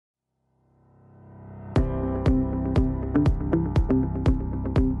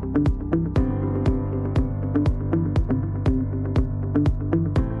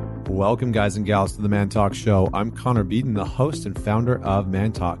Welcome, guys and gals, to the Man Talk Show. I'm Connor Beaton, the host and founder of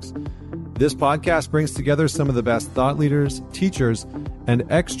Man Talks. This podcast brings together some of the best thought leaders, teachers, and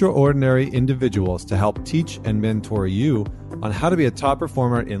extraordinary individuals to help teach and mentor you on how to be a top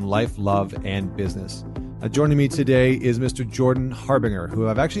performer in life, love, and business. Joining me today is Mr. Jordan Harbinger, who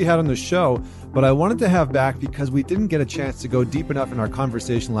I've actually had on the show, but I wanted to have back because we didn't get a chance to go deep enough in our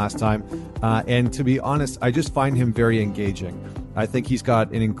conversation last time. And to be honest, I just find him very engaging. I think he's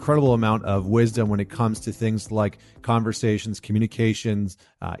got an incredible amount of wisdom when it comes to things like conversations, communications,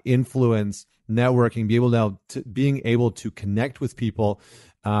 influence, networking, being able to connect with people,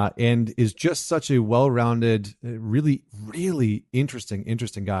 and is just such a well-rounded, really, really interesting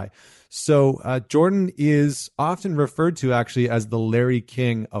guy. So Jordan is often referred to actually as the Larry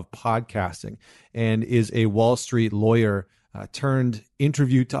King of podcasting, and is a Wall Street lawyer turned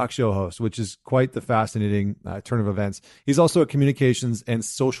interview talk show host, which is quite the fascinating turn of events. He's also a communications and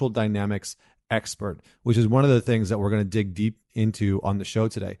social dynamics expert, which is one of the things that we're going to dig deep into on the show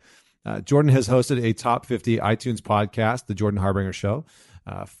today. Jordan has hosted a top 50 iTunes podcast, The Jordan Harbinger Show,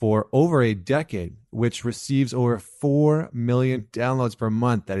 for over a decade, which receives over 4 million downloads per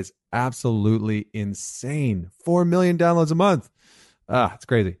month. That is absolutely insane. 4 million downloads a month. It's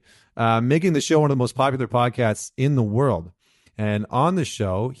crazy. Making the show one of the most popular podcasts in the world. And on the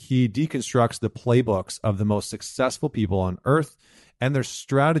show, he deconstructs the playbooks of the most successful people on earth and their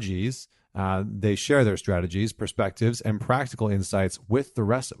strategies. They share their strategies, perspectives, and practical insights with the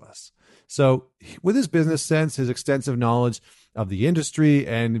rest of us. So with his business sense, his extensive knowledge of the industry,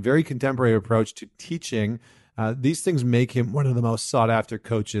 and very contemporary approach to teaching, these things make him one of the most sought-after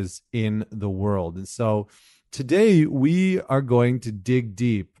coaches in the world. And so today we are going to dig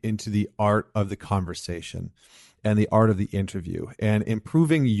deep into the art of the conversation and the art of the interview and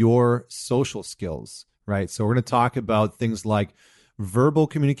improving your social skills, right? So we're going to talk about things like verbal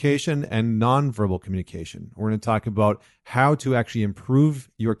communication and nonverbal communication. We're going to talk about how to actually improve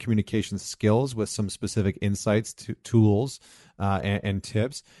your communication skills with some specific insights, tools, and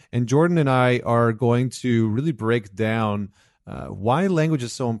tips. And Jordan and I are going to really break down why language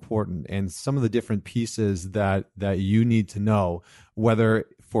is so important and some of the different pieces that you need to know, whether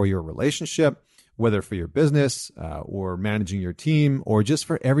for your relationship, whether for your business, or managing your team, or just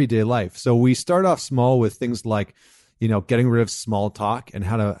for everyday life. So we start off small with things like, getting rid of small talk and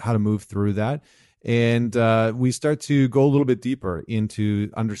how to move through that. And we start to go a little bit deeper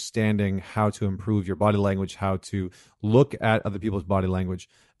into understanding how to improve your body language, how to look at other people's body language,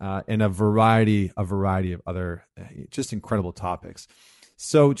 and a variety of other just incredible topics.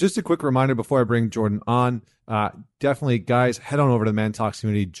 So just a quick reminder before I bring Jordan on, definitely, guys, head on over to the Man Talks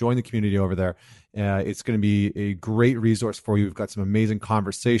community, join the community over there. It's going to be a great resource for you. We've got some amazing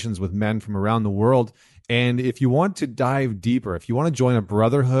conversations with men from around the world. And if you want to dive deeper, if you want to join a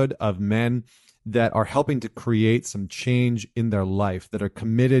brotherhood of men that are helping to create some change in their life, that are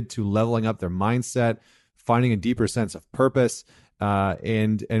committed to leveling up their mindset, finding a deeper sense of purpose,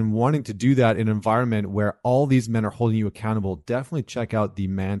 and wanting to do that in an environment where all these men are holding you accountable, definitely check out the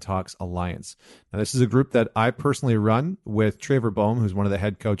Man Talks Alliance. Now, this is a group that I personally run with Traver Boehm, who's one of the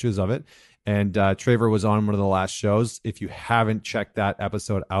head coaches of it. And Traver was on one of the last shows. If you haven't checked that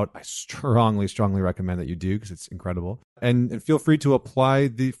episode out, I strongly recommend that you do, because it's incredible. And feel free to apply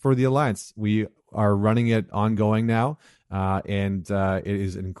for the Alliance. We are running it ongoing now, and it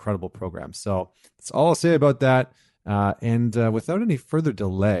is an incredible program. So that's all I'll say about that. And without any further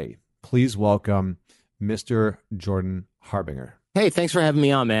delay, please welcome Mr. Jordan Harbinger. Hey, thanks for having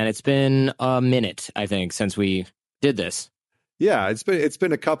me on, man. It's been a minute, I think, since we did this. Yeah, it's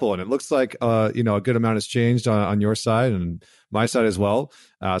been a couple, and it looks like a good amount has changed on your side and my side as well.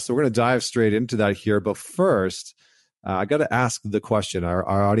 So we're going to dive straight into that here. But first, I got to ask the question. Our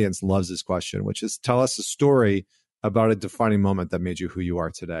audience loves this question, which is, tell us a story about a defining moment that made you who you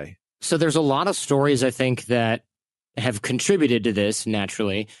are today. So there's a lot of stories, I think, that have contributed to this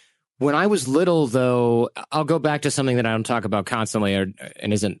naturally. When I was little, though, I'll go back to something that I don't talk about constantly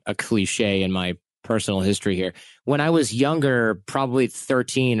and isn't a cliche in my personal history here. When I was younger, probably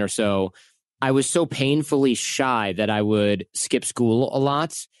 13 or so, I was so painfully shy that I would skip school a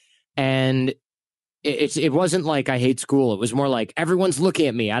lot. And it wasn't like I hate school. It was more like everyone's looking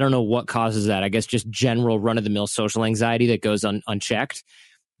at me. I don't know what causes that. I guess just general run-of-the-mill social anxiety that goes unchecked.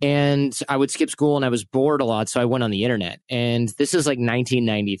 And I would skip school and I was bored a lot. So I went on the internet. And this is like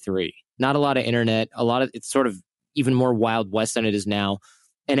 1993. Not a lot of internet. It's sort of even more Wild West than it is now.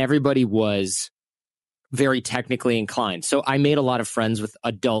 And everybody was very technically inclined. So I made a lot of friends with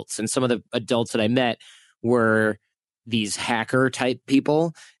adults, and some of the adults that I met were these hacker type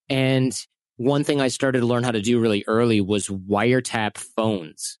people. And one thing I started to learn how to do really early was wiretap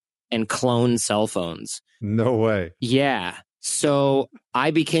phones. and clone cell phones. No way. Yeah. So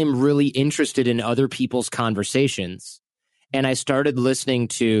I became really interested in other people's conversations. And I started listening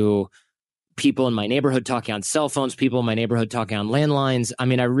to people in my neighborhood talking on cell phones, people in my neighborhood talking on landlines. I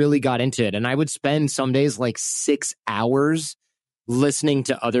mean, I really got into it. And I would spend some days like 6 hours listening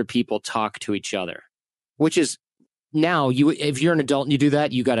to other people talk to each other, which is now if you're an adult and you do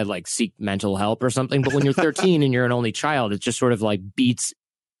that, you got to like seek mental help or something. But when you're 13 and you're an only child, it just sort of like beats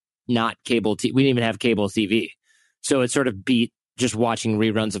not cable. We didn't even have cable TV. So it sort of beat just watching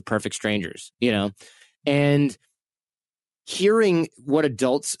reruns of Perfect Strangers, and hearing what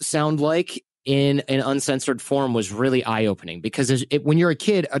adults sound like in an uncensored form was really eye-opening, because when you're a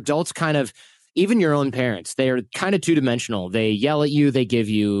kid, adults kind of, even your own parents, they are kind of two-dimensional. They yell at you, they give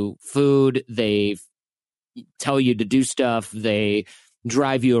you food, they tell you to do stuff, they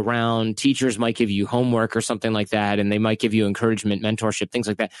drive you around, teachers might give you homework or something like that, and they might give you encouragement, mentorship, things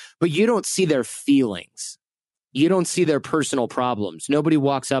like that. But you don't see their feelings. You don't see their personal problems. Nobody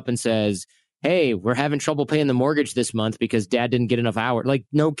walks up and says, hey, we're having trouble paying the mortgage this month because dad didn't get enough hours. Like,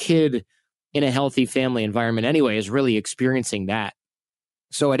 no kid in a healthy family environment anyway is really experiencing that.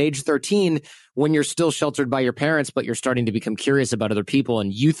 So at age 13, when you're still sheltered by your parents, but you're starting to become curious about other people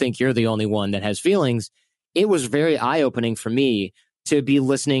and you think you're the only one that has feelings, it was very eye-opening for me to be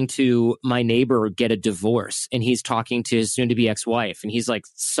listening to my neighbor get a divorce, and he's talking to his soon-to-be ex-wife, and he's like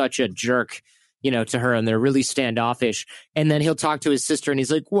such a jerk, to her, and they're really standoffish. And then he'll talk to his sister and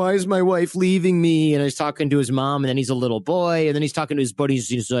he's like, why is my wife leaving me? And he's talking to his mom, and then he's a little boy, and then he's talking to his buddies.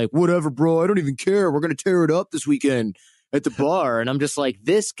 He's like, whatever, bro, I don't even care. We're going to tear it up this weekend at the bar. And I'm just like,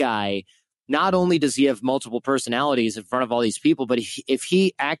 this guy, not only does he have multiple personalities in front of all these people, but if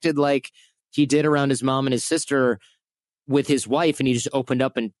he acted like he did around his mom and his sister with his wife, and he just opened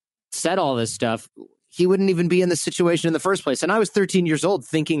up and said all this stuff, he wouldn't even be in this situation in the first place. And I was 13 years old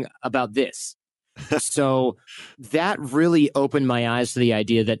thinking about this. So that really opened my eyes to the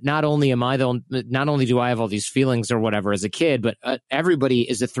idea that not only do I have all these feelings or whatever as a kid, but everybody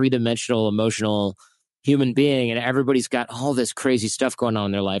is a three-dimensional emotional human being, and everybody's got all this crazy stuff going on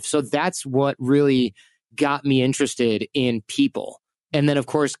in their life. So that's what really got me interested in people. And then, of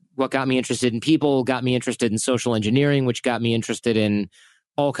course, what got me interested in people got me interested in social engineering, which got me interested in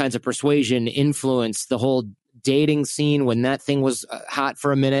all kinds of persuasion, influence, the whole dating scene when that thing was hot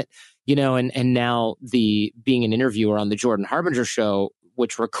for a minute. And now being an interviewer on the Jordan Harbinger show,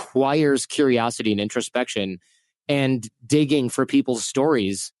 which requires curiosity and introspection and digging for people's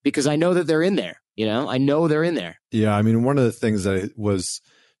stories, because I know that they're in there. I know they're in there. Yeah. I mean, one of the things that was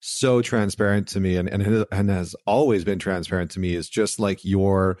so transparent to me and has always been transparent to me is just like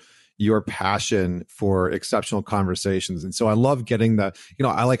your passion for exceptional conversations. And so I love getting that,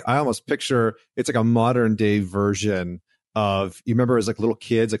 I almost picture it's like a modern day version of, you remember as like little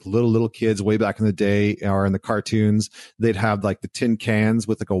kids, like little kids way back in the day, or in the cartoons, they'd have like the tin cans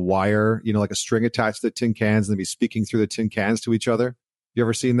with like a wire, like a string attached to the tin cans, and they'd be speaking through the tin cans to each other. You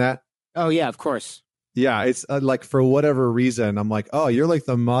ever seen that? Oh yeah, of course. Yeah. It's like, for whatever reason, I'm like, oh, you're like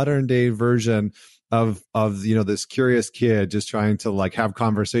the modern day version of this curious kid just trying to like have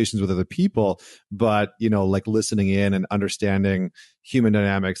conversations with other people, but like listening in and understanding human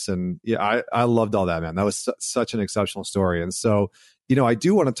dynamics. And yeah, I loved all that, man. That was such an exceptional story. And so I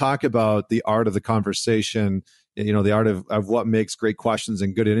do want to talk about the art of the conversation, the art of what makes great questions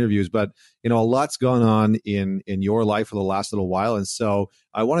and good interviews. But a lot's gone on in your life for the last little while, and so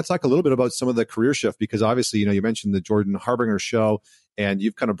I want to talk a little bit about some of the career shift, because obviously you mentioned the Jordan Harbinger show, and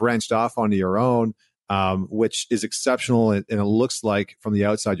you've kind of branched off onto your own, which is exceptional. And it looks like from the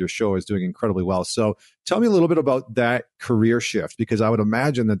outside, your show is doing incredibly well. So tell me a little bit about that career shift, because I would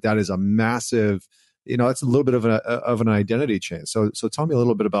imagine that is a massive, it's a little bit of an identity change. So tell me a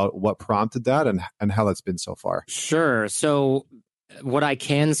little bit about what prompted that and how that's been so far. Sure. So what I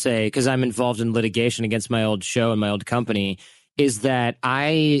can say, because I'm involved in litigation against my old show and my old company, is that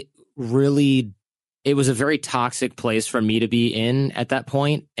it was a very toxic place for me to be in at that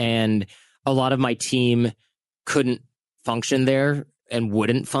point. And a lot of my team couldn't function there and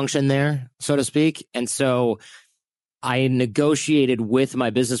wouldn't function there, so to speak. And so I negotiated with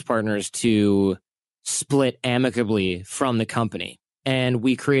my business partners to split amicably from the company. And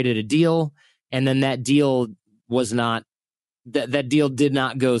we created a deal. And then that deal was not, that deal did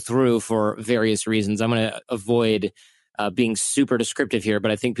not go through for various reasons. I'm going to avoid being super descriptive here,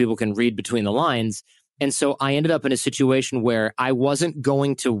 but I think people can read between the lines. And so I ended up in a situation where I wasn't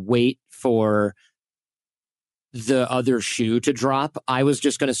going to wait for the other shoe to drop. I was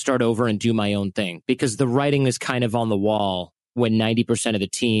just going to start over and do my own thing, because the writing is kind of on the wall when 90% of the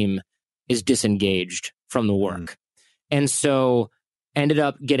team is disengaged from the work. And so ended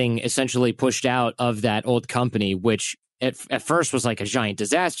up getting essentially pushed out of that old company, which at first was like a giant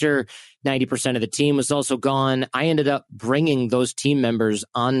disaster. 90% of the team was also gone. I ended up bringing those team members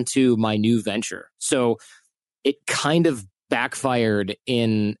onto my new venture. So it kind of backfired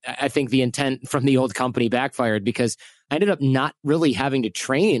I think the intent from the old company backfired because I ended up not really having to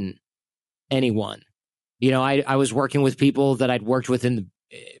train anyone. I was working with people that I'd worked with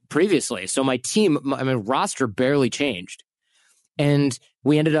previously. So my roster barely changed. And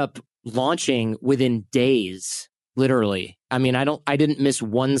we ended up launching within days, literally. I didn't miss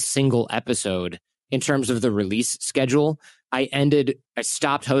one single episode in terms of the release schedule. I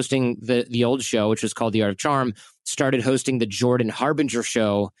stopped hosting the old show, which was called The Art of Charm, started hosting the Jordan Harbinger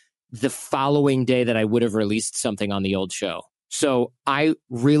show the following day that I would have released something on the old show. So I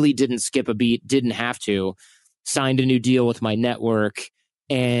really didn't skip a beat, didn't have to, signed a new deal with my network.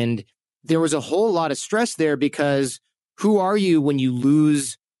 And there was a whole lot of stress there because who are you when you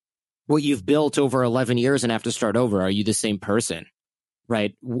lose what you've built over 11 years and have to start over? Are you the same person,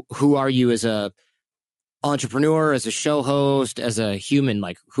 right? Who are you as a entrepreneur, as a show host, as a human?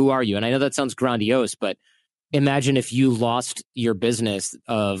 Like, who are you? And I know that sounds grandiose, but imagine if you lost your business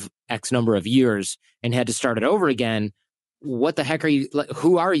of X number of years and had to start it over again. What the heck are you? Like,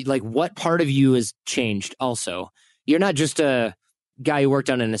 who are you? Like, what part of you has changed also? You're not just a guy who worked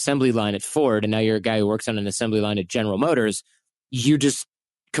on an assembly line at Ford and now you're a guy who works on an assembly line at General Motors. You just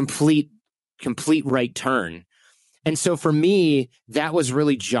complete right turn. And so for me, that was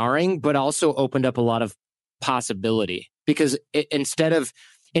really jarring, but also opened up a lot of possibility because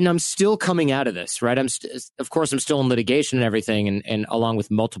and I'm still coming out of this, right? Of course, I'm still in litigation and everything and along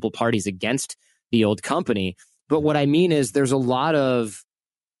with multiple parties against the old company. But what I mean is there's a lot of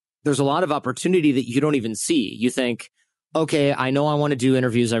opportunity that you don't even see. You think, okay, I know I want to do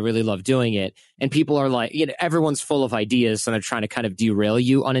interviews. I really love doing it. And people are like, everyone's full of ideas and they're trying to kind of derail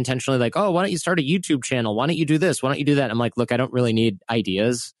you unintentionally. Like, oh, why don't you start a YouTube channel? Why don't you do this? Why don't you do that? I'm like, look, I don't really need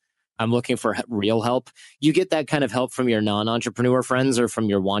ideas. I'm looking for real help. You get that kind of help from your non-entrepreneur friends or from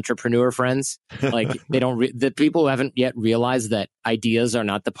your wantrepreneur friends. Like the people who haven't yet realized that ideas are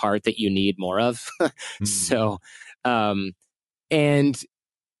not the part that you need more of. So, and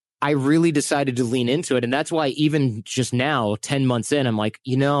I really decided to lean into it. And that's why even just now, 10 months in, I'm like,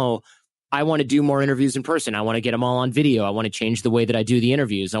 I want to do more interviews in person. I want to get them all on video. I want to change the way that I do the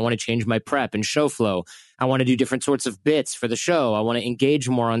interviews. I want to change my prep and show flow. I want to do different sorts of bits for the show. I want to engage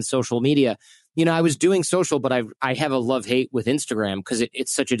more on social media. I was doing social, but I have a love-hate with Instagram because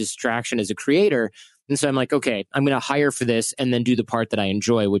it's such a distraction as a creator. And so I'm like, okay, I'm going to hire for this and then do the part that I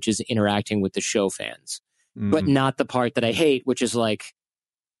enjoy, which is interacting with the show fans, but not the part that I hate, which is like,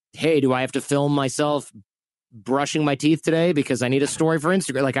 hey, do I have to film myself brushing my teeth today because I need a story for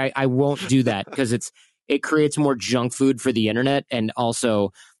Instagram? Like I won't do that because it creates more junk food for the internet and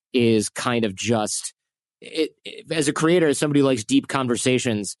also is kind of just as a creator, as somebody who likes deep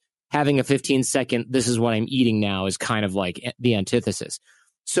conversations, having a 15-second, this is what I'm eating now is kind of like the antithesis.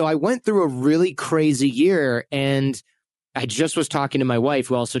 So I went through a really crazy year and I just was talking to my wife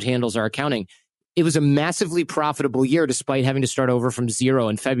who also handles our accounting. It was a massively profitable year despite having to start over from zero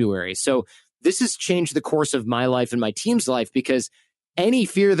in February. So this has changed the course of my life and my team's life because any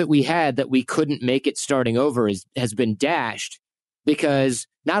fear that we had that we couldn't make it starting over has been dashed because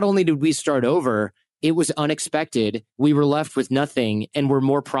not only did we start over, it was unexpected. We were left with nothing and we're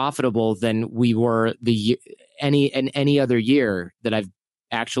more profitable than we were any other year that I've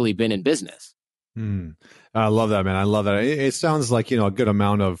actually been in business. I love that, man. I love that. It sounds like, a good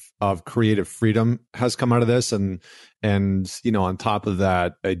amount of creative freedom has come out of this. And on top of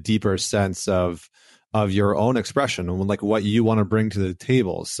that, a deeper sense of your own expression and like what you want to bring to the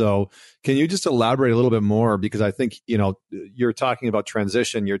table. So can you just elaborate a little bit more? Because I think, you're talking about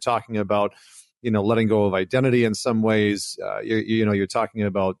transition. You're talking about, letting go of identity in some ways. You're talking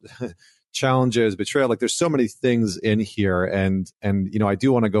about challenges, betrayal. Like there's so many things in here. And I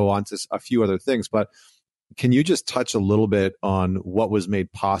do want to go on to a few other things, but can you just touch a little bit on what was made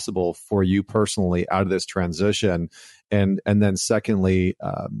possible for you personally out of this transition? And then secondly,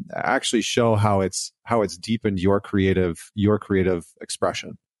 actually show how it's deepened your creative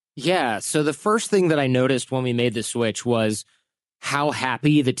expression. Yeah. So the first thing that I noticed when we made the switch was how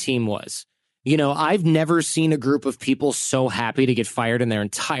happy the team was. I've never seen a group of people so happy to get fired in their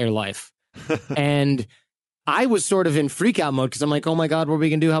entire life. And I was sort of in freak out mode because I'm like, oh my God, what are we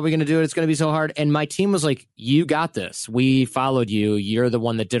going to do? How are we going to do it? It's going to be so hard. And my team was like, you got this. We followed you. You're the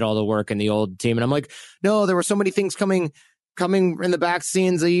one that did all the work in the old team. And I'm like, no, there were so many things coming in the back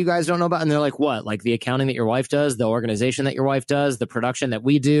scenes that you guys don't know about. And they're like, what? Like the accounting that your wife does, the organization that your wife does, the production that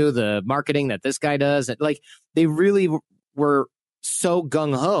we do, the marketing that this guy does. Like they really were so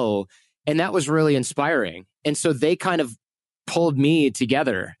gung-ho, and that was really inspiring. And so they kind of pulled me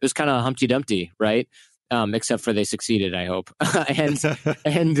together. It was kind of Humpty Dumpty, right? Except for they succeeded, I hope.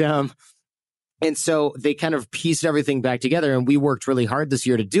 And so they kind of pieced everything back together, and we worked really hard this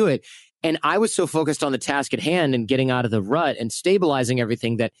year to do it. And I was so focused on the task at hand and getting out of the rut and stabilizing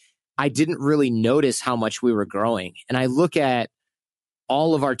everything that I didn't really notice how much we were growing. And I look at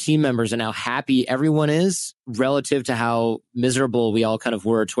all of our team members and how happy everyone is relative to how miserable we all kind of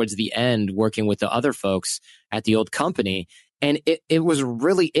were towards the end working with the other folks at the old company. And it was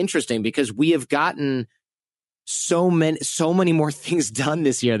really interesting because we have gotten so many more things done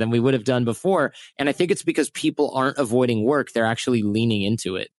this year than we would have done before. And I think it's because people aren't avoiding work. They're actually leaning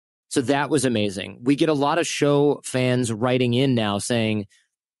into it. So that was amazing. We get a lot of show fans writing in now saying,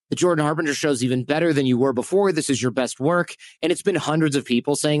 the Jordan Harbinger show is even better than you were before. This is your best work. And it's been hundreds of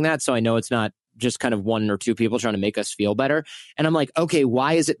people saying that. So I know it's not just kind of one or two people trying to make us feel better. And I'm like, okay,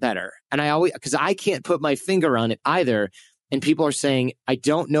 why is it better? And because I can't put my finger on it either. And people are saying, I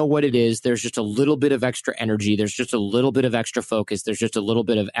don't know what it is. There's just a little bit of extra energy. There's just a little bit of extra focus. There's just a little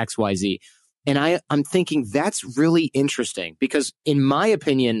bit of XYZ. And I'm thinking that's really interesting because in my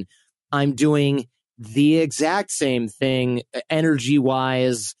opinion, I'm doing the exact same thing energy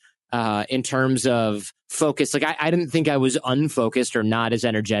wise, in terms of focus. Like I didn't think I was unfocused or not as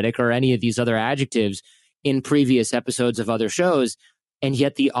energetic or any of these other adjectives in previous episodes of other shows. And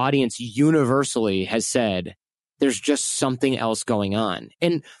yet the audience universally has said, there's just something else going on.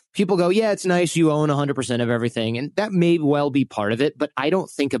 And people go, yeah, it's nice you own 100% of everything. And that may well be part of it, but I don't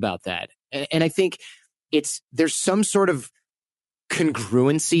think about that. And I think there's some sort of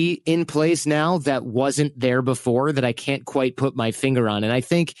congruency in place now that wasn't there before that I can't quite put my finger on. And I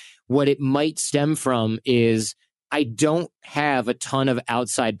think what it might stem from is I don't have a ton of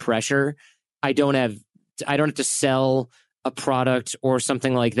outside pressure. I don't have to sell a product or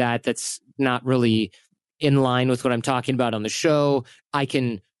something like that that's not really in line with what I'm talking about on the show. I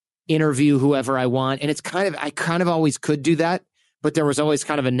can interview whoever I want. And I kind of always could do that, but there was always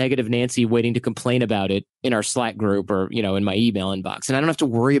kind of a negative Nancy waiting to complain about it in our Slack group or, in my email inbox. And I don't have to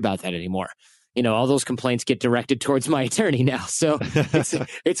worry about that anymore. All those complaints get directed towards my attorney now. So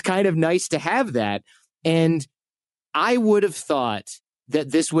it's kind of nice to have that. And I would have thought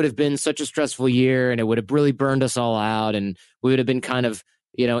that this would have been such a stressful year and it would have really burned us all out. And we would have been kind of,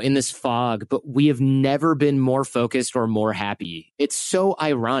 in this fog, but we have never been more focused or more happy. It's so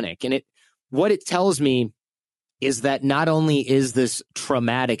ironic. And what it tells me is that not only is this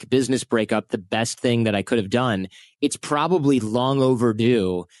traumatic business breakup the best thing that I could have done, it's probably long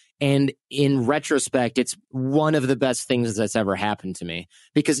overdue. And in retrospect, it's one of the best things that's ever happened to me.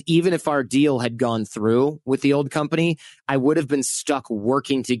 Because even if our deal had gone through with the old company, I would have been stuck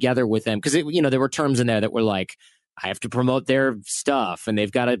working together with them. Because, there were terms in there that were like, I have to promote their stuff and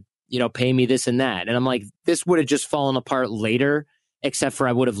they've got to, pay me this and that. And I'm like, this would have just fallen apart later, except for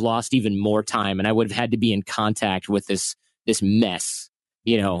I would have lost even more time and I would have had to be in contact with this mess,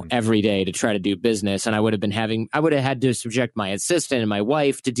 every day to try to do business. And I would have had to subject my assistant and my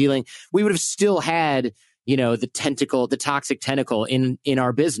wife to dealing. We would have still had, the toxic tentacle in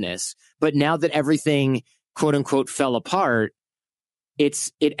our business. But now that everything quote unquote fell apart,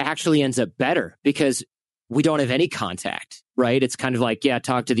 it actually ends up better because we don't have any contact, right? It's kind of like, yeah,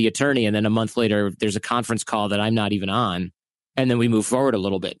 talk to the attorney. And then a month later, there's a conference call that I'm not even on. And then we move forward a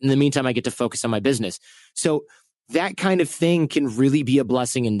little bit. In the meantime, I get to focus on my business. So that kind of thing can really be a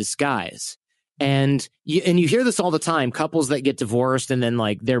blessing in disguise. And you hear this all the time, couples that get divorced and then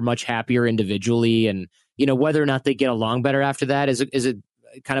like they're much happier individually. And, whether or not they get along better after that is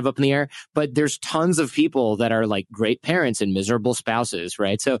kind of up in the air. But there's tons of people that are like great parents and miserable spouses,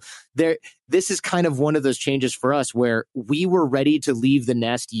 right? So this is kind of one of those changes for us where we were ready to leave the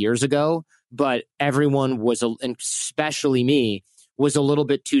nest years ago, but everyone was, and especially me, was a little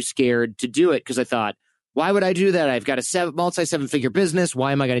bit too scared to do it because I thought, why would I do that? I've got a multi-seven-figure business.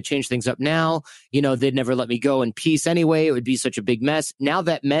 Why am I going to change things up now? They'd never let me go in peace anyway. It would be such a big mess. Now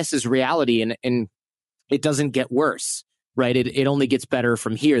that mess is reality and it doesn't get worse, right? It only gets better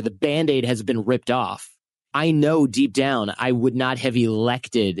from here. The Band-Aid has been ripped off. I know deep down I would not have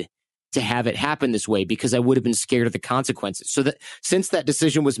elected to have it happen this way because I would have been scared of the consequences. So that since that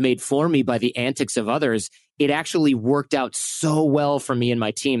decision was made for me by the antics of others, it actually worked out so well for me and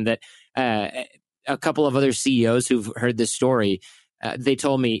my team that a couple of other CEOs who've heard this story, they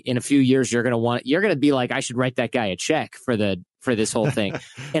told me in a few years you're going to be like, I should write that guy a check for this whole thing.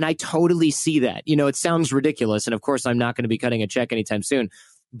 And I totally see that. It sounds ridiculous. And of course, I'm not going to be cutting a check anytime soon.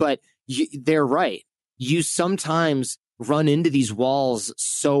 But they're right. You sometimes run into these walls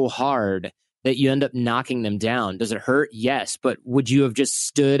so hard that you end up knocking them down. Does it hurt? Yes. But would you have just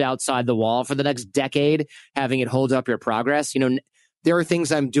stood outside the wall for the next decade, having it hold up your progress? There are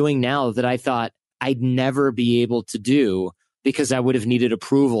things I'm doing now that I thought I'd never be able to do because I would have needed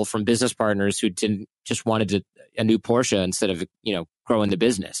approval from business partners who didn't just wanted a new Porsche instead of, growing the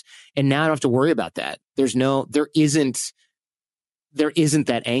business. And now I don't have to worry about that. There isn't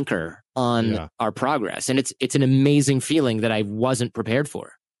that anchor on our progress. And it's an amazing feeling that I wasn't prepared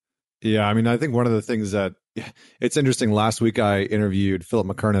for. Yeah. I mean, I think one of the things that it's interesting. Last week, I interviewed Philip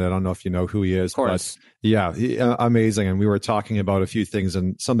McKernan. I don't know if you know who he is, but yeah, amazing. And we were talking about a few things,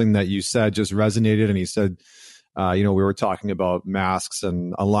 and something that you said just resonated. And he said, we were talking about masks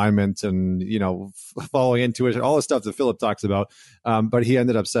and alignment and, following intuition, all the stuff that Philip talks about. But he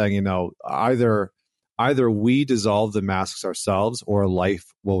ended up saying, either we dissolve the masks ourselves or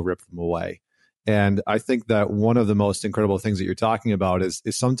life will rip them away. And I think that one of the most incredible things that you're talking about is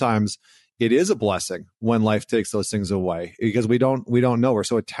sometimes it is a blessing when life takes those things away, because we don't know. We're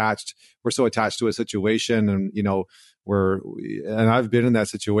so attached to a situation, and and I've been in that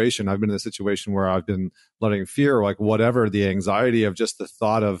situation. I've been in a situation where I've been letting fear, like whatever, the anxiety of just the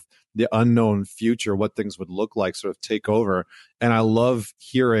thought of the unknown future, what things would look like, sort of take over. And I love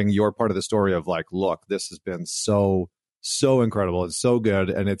hearing your part of the story of like, look, this has been so incredible and so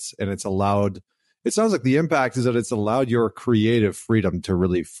good, and it's allowed. It sounds like the impact is that it's allowed your creative freedom to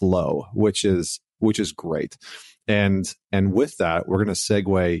really flow, which is great. And with that, we're going to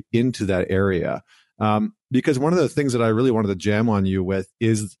segue into that area. Because one of the things that I really wanted to jam on you with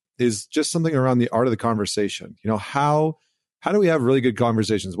is just something around the art of the conversation. How do we have really good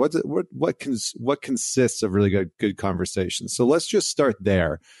conversations? What consists of really good conversations? So let's just start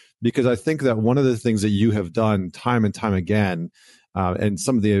there, because I think that one of the things that you have done time and time again, and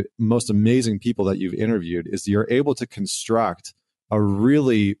some of the most amazing people that you've interviewed, is you're able to construct a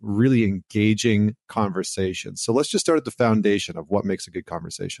really, really engaging conversation. So let's just start at the foundation of what makes a good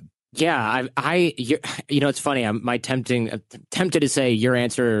conversation. Yeah, it's funny. I'm tempted to say your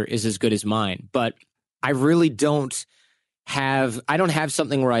answer is as good as mine, but I really don't have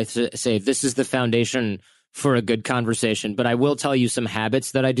something where I say this is the foundation for a good conversation. But I will tell you some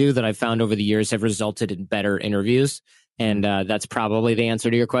habits that I do that I've found over the years have resulted in better interviews. And that's probably the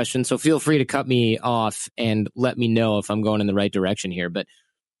answer to your question. So feel free to cut me off and let me know if I'm going in the right direction here. But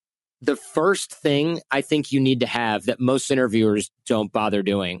the first thing I think you need to have that most interviewers don't bother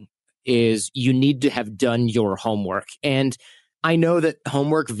doing is you need to have done your homework. And I know that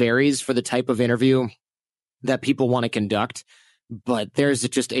homework varies for the type of interview that people want to conduct, but there's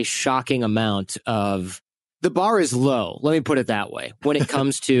just a shocking amount of, the bar is low. Let me put it that way. When it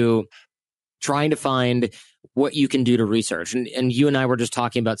comes to trying to find what you can do to research. And you and I were just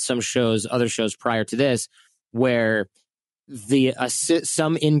talking about other shows prior to this, where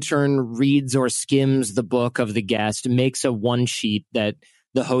some intern reads or skims the book of the guest, makes a one sheet that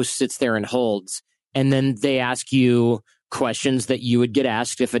the host sits there and holds, and then they ask you questions that you would get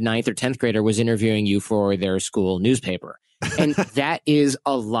asked if a 9th or 10th grader was interviewing you for their school newspaper. And that is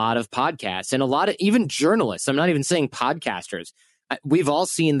a lot of podcasts and a lot of even journalists. I'm not even saying podcasters. We've all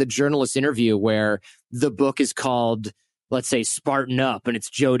seen the journalist interview where the book is called, let's say, Spartan Up, and it's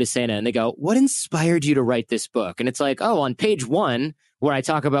Joe DeSena. And they go, what inspired you to write this book? And it's like, oh, on page 1, where I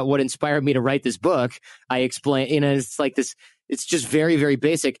talk about what inspired me to write this book, I explain, it's like this, it's just very, very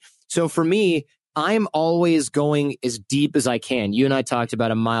basic. So for me, I'm always going as deep as I can. You and I talked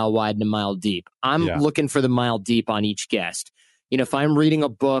about a mile wide and a mile deep. I'm looking for the mile deep on each guest. If I'm reading a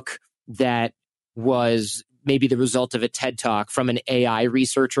book that was maybe the result of a TED Talk from an AI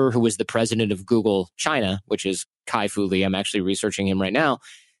researcher who was the president of Google China, which is Kai-Fu Lee. I'm actually researching him right now.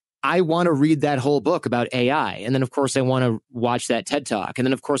 I want to read that whole book about AI. And then, of course, I want to watch that TED Talk. And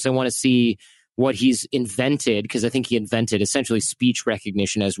then, of course, I want to see what he's invented, because I think he invented essentially speech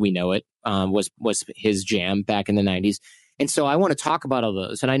recognition as we know it, was his jam back in the 90s. And so I want to talk about all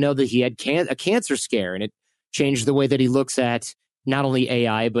those. And I know that he had a cancer scare, and it changed the way that he looks at not only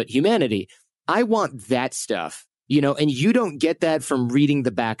AI, but humanity. I want that stuff, and you don't get that from reading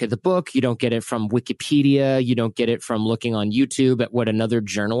the back of the book. You don't get it from Wikipedia. You don't get it from looking on YouTube at what another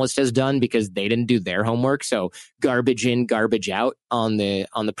journalist has done, because they didn't do their homework. So garbage in, garbage out on the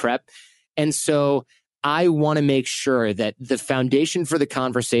prep. And so I want to make sure that the foundation for the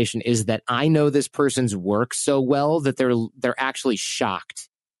conversation is that I know this person's work so well that they're actually shocked,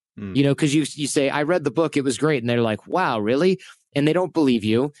 because you say, I read the book, it was great. And they're like, wow, really? And they don't believe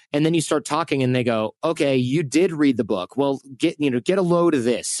you. And then you start talking and they go, okay, you did read the book. Well, get a load of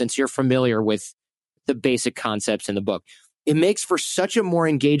this, since you're familiar with the basic concepts in the book. It makes for such a more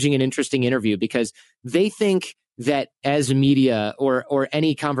engaging and interesting interview, because they think that as media or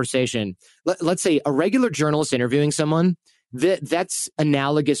any conversation, let's say a regular journalist interviewing someone, that's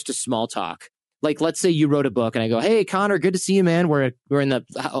analogous to small talk. Like, let's say you wrote a book and I go, hey, Connor, good to see you, man. We're in the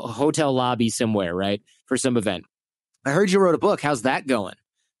hotel lobby somewhere, right? For some event. I heard you wrote a book. How's that going?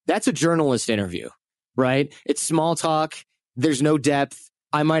 That's a journalist interview, right? It's small talk. There's no depth.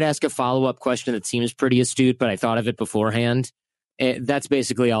 I might ask a follow-up question that seems pretty astute, but I thought of it beforehand. That's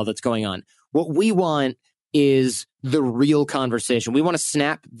basically all that's going on. What we want is the real conversation. We want to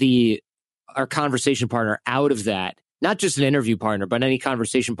snap our conversation partner out of that. Not just an interview partner, but any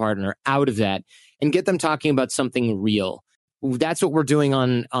conversation partner out of that and get them talking about something real. That's what we're doing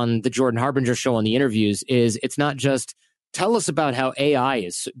on the Jordan Harbinger show on the interviews is it's not just tell us about how AI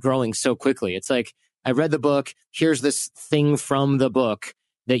is growing so quickly. It's like, I read the book. Here's this thing from the book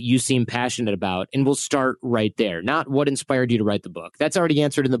that you seem passionate about. And we'll start right there. Not what inspired you to write the book. That's already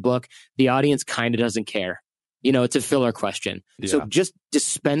answered in the book. The audience kind of doesn't care. It's a filler question. Yeah. So just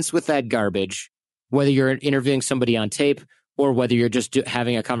dispense with that garbage. Whether you're interviewing somebody on tape or whether you're just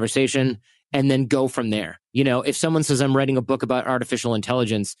having a conversation, and then go from there. If someone says, I'm writing a book about artificial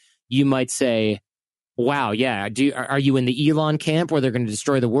intelligence, you might say, wow, yeah. Are you in the Elon camp where they're going to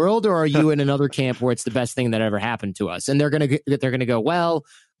destroy the world, or are you in another camp where it's the best thing that ever happened to us? And they're going to go, well,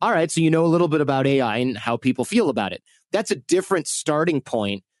 all right, so you know a little bit about AI and how people feel about it. That's a different starting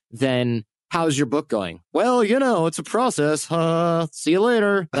point than, how's your book going? Well, it's a process. See you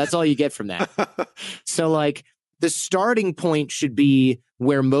later. That's all you get from that. So like the starting point should be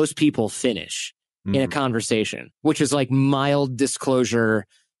where most people finish in a conversation, which is like mild disclosure,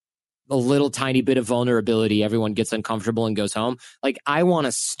 a little tiny bit of vulnerability. Everyone gets uncomfortable and goes home. Like, I want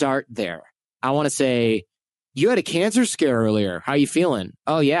to start there. I want to say, you had a cancer scare earlier. How you feeling?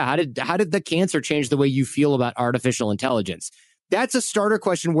 Oh yeah. How did the cancer change the way you feel about artificial intelligence? That's a starter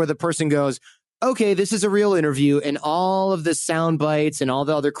question where the person goes, okay, this is a real interview, and all of the sound bites and all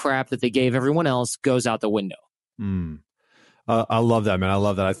the other crap that they gave everyone else goes out the window. I love that, man. I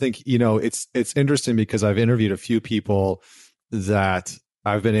love that. I think, it's interesting because I've interviewed a few people that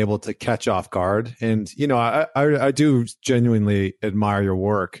I've been able to catch off guard. And, I do genuinely admire your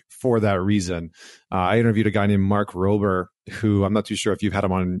work for that reason. I interviewed a guy named Mark Rober, who I'm not too sure if you've had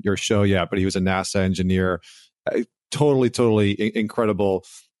him on your show yet, but he was a NASA engineer. Totally incredible.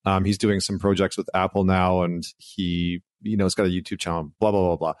 He's doing some projects with Apple now, and he, has got a YouTube channel, blah, blah,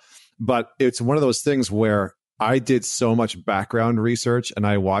 blah, blah. But it's one of those things where I did so much background research and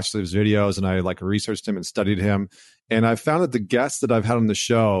I watched his videos and I researched him and studied him. And I found that the guests that I've had on the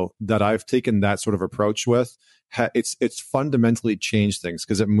show that I've taken that sort of approach with, it's fundamentally changed things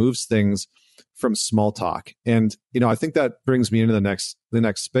because it moves things from small talk. And, I think that brings me into the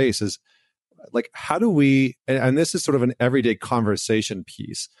next space is, like, how do we, and this is sort of an everyday conversation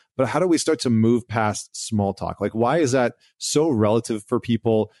piece, but how do we start to move past small talk? Like, why is that so relative for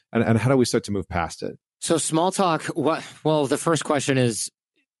people? And how do we start to move past it? So small talk, well, the first question is,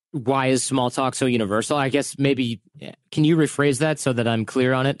 why is small talk so universal? I guess maybe, can you rephrase that so that I'm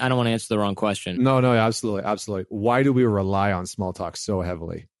clear on it? I don't want to answer the wrong question. No, absolutely. Why do we rely on small talk so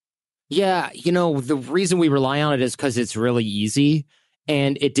heavily? Yeah, the reason we rely on it is because it's really easy.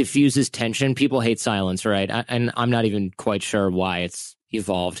 And it diffuses tension. People hate silence, right? And I'm not even quite sure why it's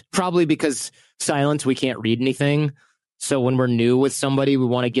evolved. Probably because silence, we can't read anything. So when we're new with somebody, we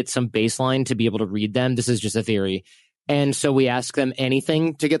want to get some baseline to be able to read them. This is just a theory. And so we ask them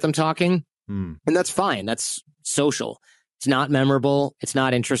anything to get them talking. And that's fine. That's social. It's not memorable. It's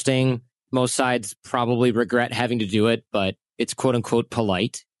not interesting. Most sides probably regret having to do it, but it's quote unquote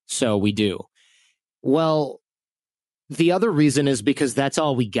polite. So we do. Well, the other reason is because that's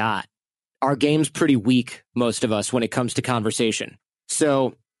all we got. Our game's pretty weak, most of us, when it comes to conversation.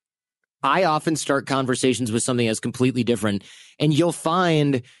 So I often start conversations with something that's completely different. And you'll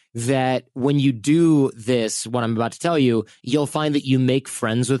find that when you do this, what I'm about to tell you, you'll find that you make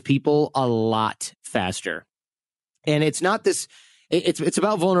friends with people a lot faster. And it's not this, it's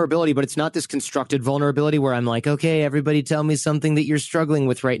about vulnerability, but it's not this constructed vulnerability where I'm like, okay, everybody tell me something that you're struggling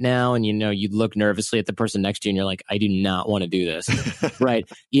with right now. And, you look nervously at the person next to you and you're like, I do not want to do this. Right.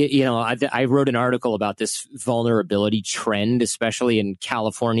 I wrote an article about this vulnerability trend, especially in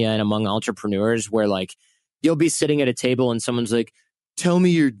California and among entrepreneurs, where like you'll be sitting at a table and someone's like, tell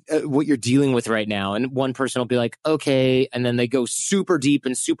me what you're dealing with right now. And one person will be like, okay. And then they go super deep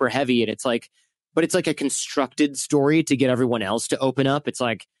and super heavy. And it's like, but it's like a constructed story to get everyone else to open up. It's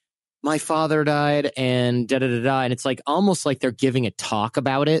like, my father died and da-da-da-da. And it's like almost like they're giving a talk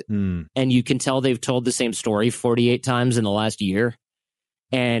about it. And you can tell they've told the same story 48 times in the last year.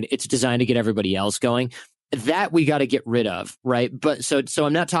 And it's designed to get everybody else going. That we got to get rid of, right? But so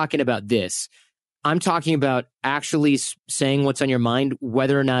I'm not talking about this. I'm talking about actually saying what's on your mind,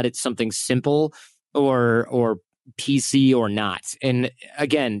 whether or not it's something simple or PC or not. And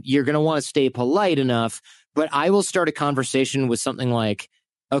again, you're going to want to stay polite enough, but I will start a conversation with something like,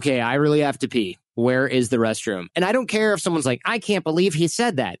 okay, I really have to pee. Where is the restroom? And I don't care if someone's like, I can't believe he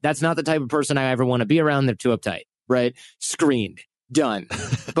said that. That's not the type of person I ever want to be around. They're too uptight, right? Screened, done.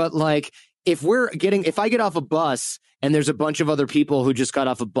 But like, if I get off a bus and there's a bunch of other people who just got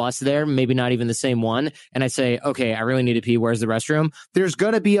off a bus there, maybe not even the same one, and I say, okay, I really need to pee, where's the restroom? There's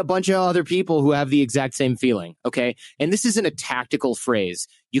going to be a bunch of other people who have the exact same feeling, okay? And this isn't a tactical phrase.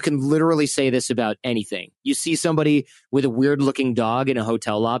 You can literally say this about anything. You see somebody with a weird-looking dog in a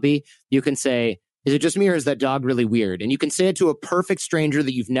hotel lobby, you can say, is it just me or is that dog really weird? And you can say it to a perfect stranger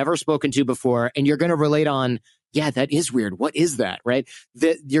that you've never spoken to before, and you're going to relate on, yeah, that is weird. What is that, right?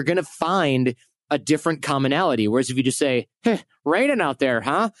 That you're going to find a different commonality. Whereas if you just say, hey, raining out there,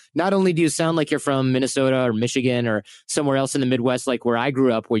 huh? Not only do you sound like you're from Minnesota or Michigan or somewhere else in the Midwest, like where I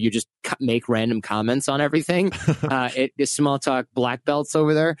grew up, where you just make random comments on everything. It is small talk black belts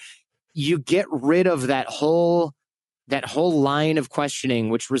over there. You get rid of that whole line of questioning,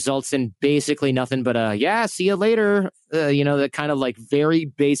 which results in basically nothing but a, yeah, see you later. The kind of like very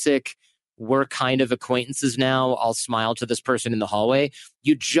basic, we're kind of acquaintances now. I'll smile to this person in the hallway.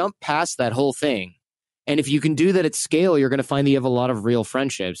 You jump past that whole thing. And if you can do that at scale, you're going to find that you have a lot of real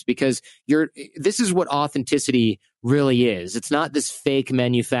friendships because this is what authenticity really is. It's not this fake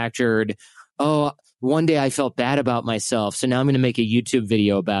manufactured, oh, one day I felt bad about myself, so now I'm going to make a YouTube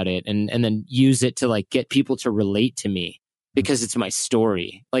video about it and then use it to like get people to relate to me because it's my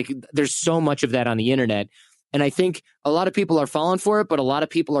story. Like there's so much of that on the internet. And I think a lot of people are falling for it, but a lot of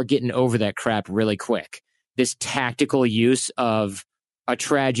people are getting over that crap really quick. This tactical use of a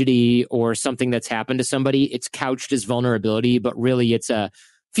tragedy or something that's happened to somebody, it's couched as vulnerability, but really it's a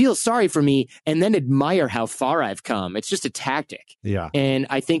feel sorry for me and then admire how far I've come. It's just a tactic. Yeah. And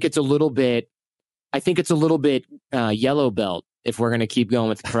I think it's a little bit yellow belt, if we're going to keep going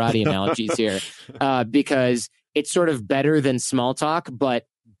with karate analogies here, because it's sort of better than small talk, but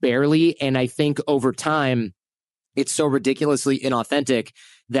barely. And I think over time, it's so ridiculously inauthentic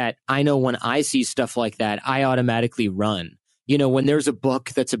that I know when I see stuff like that, I automatically run. When there's a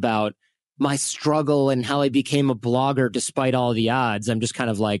book that's about my struggle and how I became a blogger despite all the odds, I'm just kind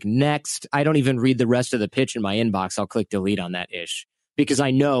of like, next. I don't even read the rest of the pitch in my inbox. I'll click delete on that ish because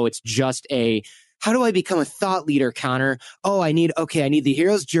I know it's just how do I become a thought leader, Connor? Oh, I need the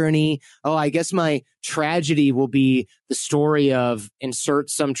hero's journey. Oh, I guess my tragedy will be the story of insert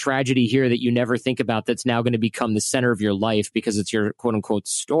some tragedy here that you never think about that's now going to become the center of your life because it's your quote unquote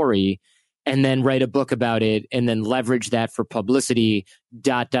story. And then write a book about it and then leverage that for publicity, ...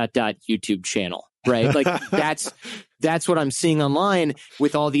 YouTube channel, right? Like that's what I'm seeing online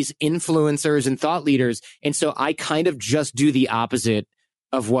with all these influencers and thought leaders. And so I kind of just do the opposite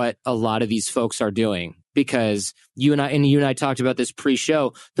of what a lot of these folks are doing because you and I talked about this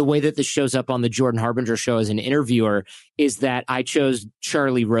pre-show. The way that this shows up on the Jordan Harbinger show as an interviewer is that I chose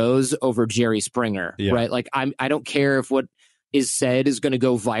Charlie Rose over Jerry Springer, right? Like I don't care if what is said is going to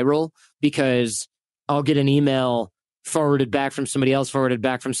go viral because I'll get an email forwarded back from somebody else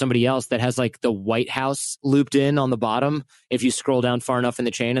that has like the White House looped in on the bottom. If you scroll down far enough in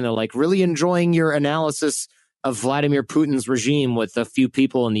the chain and they're like, really enjoying your analysis of Vladimir Putin's regime with a few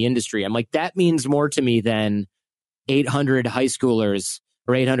people in the industry. I'm like, that means more to me than 800 high schoolers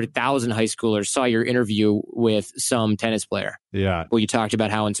or 800,000 high schoolers saw your interview with some tennis player. Yeah. Well, you talked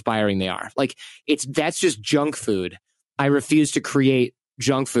about how inspiring they are. Like that's just junk food. I refuse to create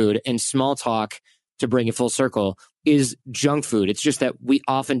junk food, and small talk, to bring it full circle, is junk food. It's just that we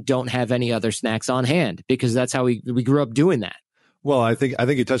often don't have any other snacks on hand because that's how we grew up doing that. Well, I think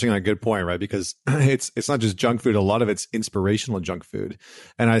you're touching on a good point, right? Because it's not just junk food. A lot of it's inspirational junk food.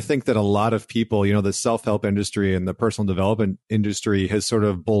 And I think that a lot of people, the self-help industry and the personal development industry has sort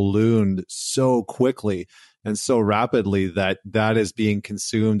of ballooned so quickly and so rapidly that is being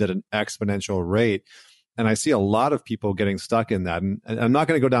consumed at an exponential rate. And I see a lot of people getting stuck in that. And I'm not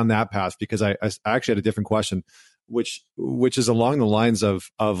going to go down that path because I actually had a different question, which is along the lines of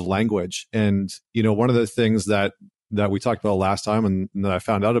language. And, one of the things that we talked about last time and that I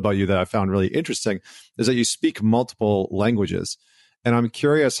found out about you that I found really interesting is that you speak multiple languages. And I'm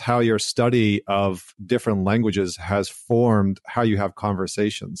curious how your study of different languages has formed how you have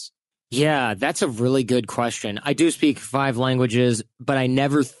conversations. Yeah, that's a really good question. I do speak 5 languages, but I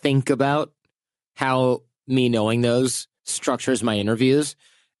never think about how me knowing those structures my interviews.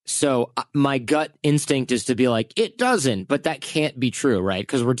 So my gut instinct is to be like, it doesn't, but that can't be true, right?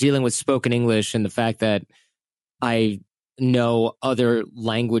 Because we're dealing with spoken English and the fact that I know other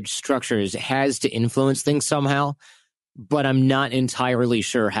language structures has to influence things somehow, but I'm not entirely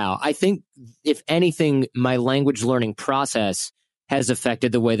sure how. I think, if anything, my language learning process has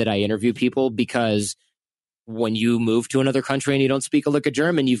affected the way that I interview people, because when you move to another country and you don't speak a lick of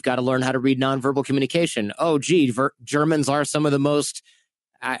German, you've got to learn how to read nonverbal communication. Oh, gee, Germans are some of the most,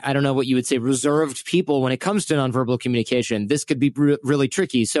 I don't know what you would say, reserved people when it comes to nonverbal communication. This could be really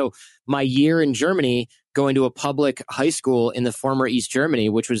tricky. So my year in Germany, going to a public high school in the former East Germany,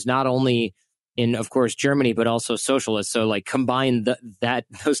 which was not only in, of course, Germany, but also socialist. So like combine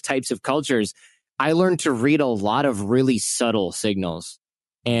those types of cultures, I learned to read a lot of really subtle signals.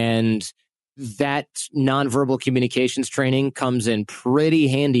 And that nonverbal communications training comes in pretty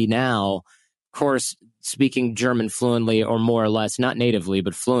handy now. Of course, speaking German fluently, or more or less, not natively,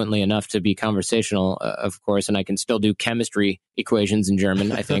 but fluently enough to be conversational, of course, and I can still do chemistry equations in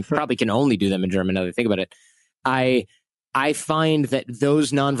German. I think probably can only do them in German now that I think about it. I find that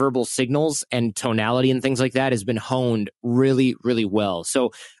those nonverbal signals and tonality and things like that has been honed really, really well.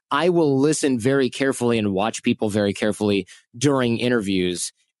 So I will listen very carefully and watch people very carefully during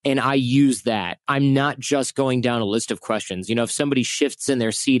interviews. And I use that. I'm not just going down a list of questions. You know, if somebody shifts in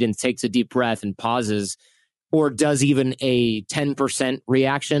their seat and takes a deep breath and pauses, or does even a 10%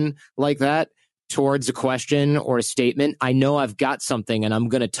 reaction like that towards a question or a statement, I know I've got something and I'm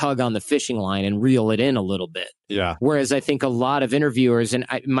going to tug on the fishing line and reel it in a little bit. Yeah. Whereas I think a lot of interviewers, and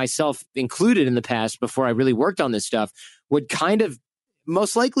myself included in the past before I really worked on this stuff, would kind of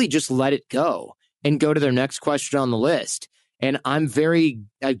most likely just let it go and go to their next question on the list. And I've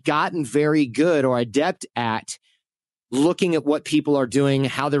gotten very good or adept at looking at what people are doing,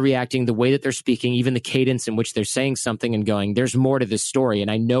 how they're reacting, the way that they're speaking, even the cadence in which they're saying something, and going, there's more to this story,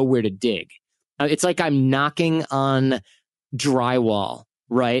 and I know where to dig. It's like I'm knocking on drywall,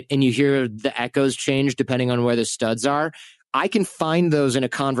 right? And you hear the echoes change depending on where the studs are. I can find those in a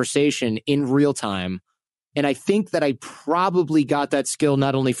conversation in real time. And I think that I probably got that skill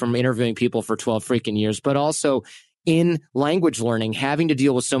not only from interviewing people for 12 freaking years, but also in language learning, having to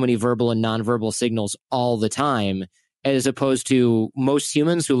deal with so many verbal and nonverbal signals all the time, as opposed to most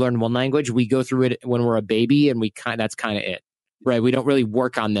humans who learn one language. We go through it when we're a baby, and that's kind of it, right? We don't really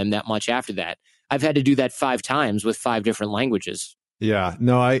work on them that much after that. I've had to do that 5 times with 5 different languages. Yeah,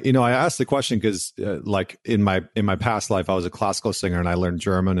 no, I asked the question because like in my past life, I was a classical singer, and I learned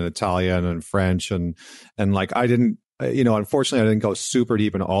German and Italian and French, and like I didn't, unfortunately, I didn't go super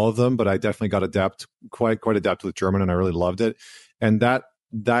deep in all of them, but I definitely got adept, quite adept with German, and I really loved it. And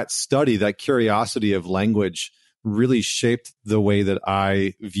that study, that curiosity of language, really shaped the way that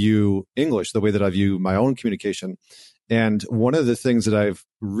I view English, the way that I view my own communication. And one of the things that I've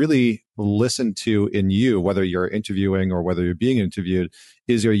really listened to in you, whether you're interviewing or whether you're being interviewed,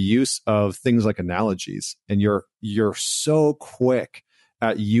 is your use of things like analogies. And you're so quick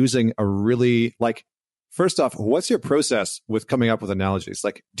at using a really, like, first off, what's your process with coming up with analogies?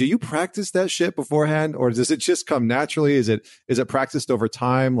 Like, do you practice that shit beforehand, or does it just come naturally? Is it practiced over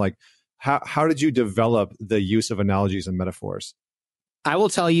time? Like, how did you develop the use of analogies and metaphors? I will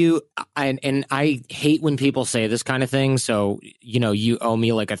tell you, and I hate when people say this kind of thing. So, you owe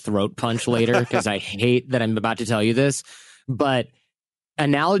me like a throat punch later, because I hate that I'm about to tell you this. But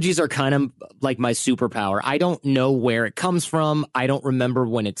analogies are kind of like my superpower. I don't know where it comes from. I don't remember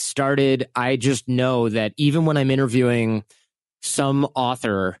when it started. I just know that even when I'm interviewing some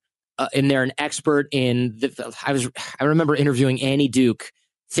author, and they're an expert in I remember interviewing Annie Duke,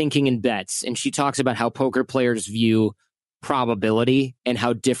 Thinking in Bets, and she talks about how poker players view probability and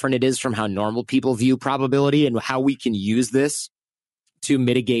how different it is from how normal people view probability, and how we can use this to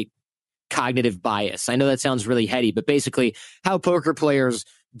mitigate cognitive bias. I know that sounds really heady, but basically how poker players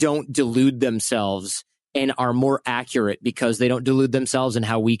don't delude themselves and are more accurate because they don't delude themselves, and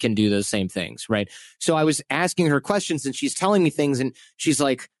how we can do those same things, right? So I was asking her questions, and she's telling me things, and she's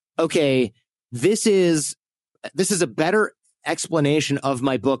like, okay, this is a better explanation of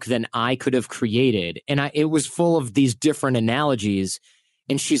my book than I could have created. And it was full of these different analogies.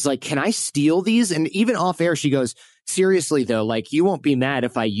 And she's like, can I steal these? And even off air, she goes, seriously though, like, you won't be mad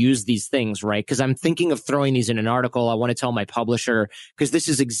if I use these things, right? Because I'm thinking of throwing these in an article. I want to tell my publisher, because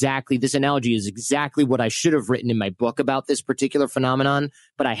this analogy is exactly what I should have written in my book about this particular phenomenon,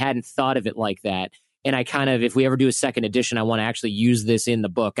 but I hadn't thought of it like that. And I kind of, if we ever do a second edition, I want to actually use this in the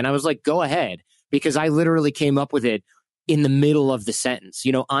book. And I was like, go ahead, because I literally came up with it in the middle of the sentence.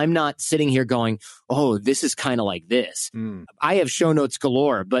 I'm not sitting here going, oh, this is kind of like this. I have show notes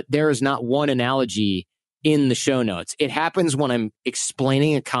galore, but there is not one analogy in the show notes. It happens when I'm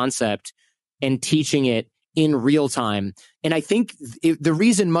explaining a concept and teaching it in real time. And I think the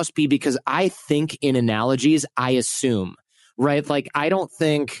reason must be because I think in analogies, I assume. right? Like, I don't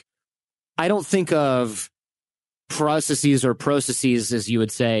think of processes, as you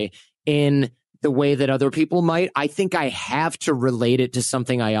would say, in the way that other people might. I think I have to relate it to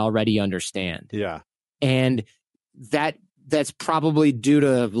something I already understand. Yeah. And that's probably due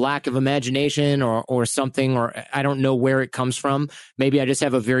to lack of imagination or something, or I don't know where it comes from. Maybe I just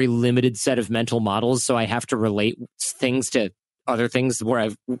have a very limited set of mental models, so I have to relate things to other things where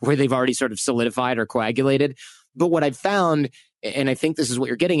they've already sort of solidified or coagulated. But what I've found, and I think this is what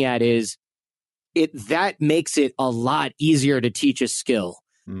you're getting at, is that makes it a lot easier to teach a skill.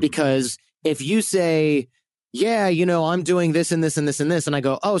 Because if you say, yeah, I'm doing this and this and this and this, and I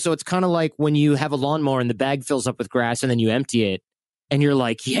go, oh, so it's kind of like when you have a lawnmower and the bag fills up with grass and then you empty it, and you're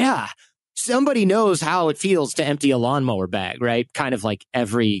like, yeah, somebody knows how it feels to empty a lawnmower bag, right? Kind of like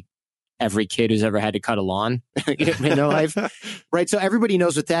every kid who's ever had to cut a lawn in their life, right? So everybody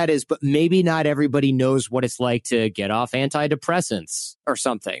knows what that is, but maybe not everybody knows what it's like to get off antidepressants or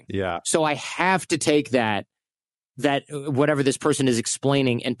something. Yeah. So I have to take that whatever this person is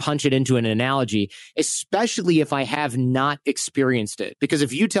explaining and punch it into an analogy, especially if I have not experienced it. Because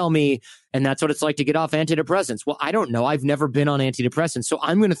if you tell me, and that's what it's like to get off antidepressants, well, I don't know. I've never been on antidepressants. So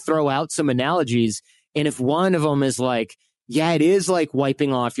I'm going to throw out some analogies. And if one of them is like, yeah, it is like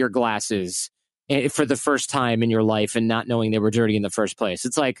wiping off your glasses for the first time in your life and not knowing they were dirty in the first place.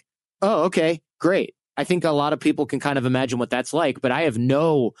 It's like, oh, okay, great. I think a lot of people can kind of imagine what that's like, but I have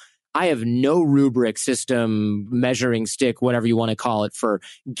no rubric, system, measuring stick, whatever you want to call it, for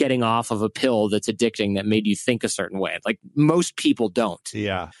getting off of a pill that's addicting that made you think a certain way. Like, most people don't.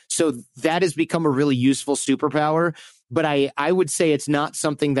 Yeah. So that has become a really useful superpower. But I would say it's not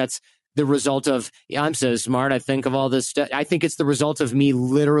something that's the result of, yeah, I'm so smart, I think of all this stuff. I think it's the result of me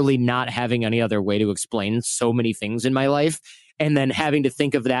literally not having any other way to explain so many things in my life, and then having to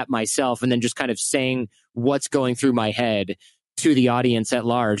think of that myself, and then just kind of saying what's going through my head to the audience at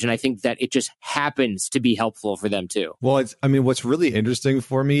large. And I think that it just happens to be helpful for them too. Well, what's really interesting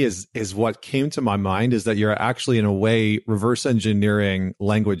for me is what came to my mind is that you're actually, in a way, reverse engineering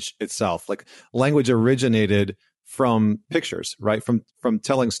language itself. Like, language originated from pictures, right? From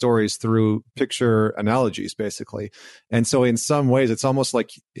telling stories through picture analogies, basically. And so in some ways, it's almost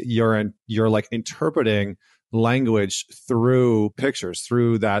like you're like interpreting language through pictures,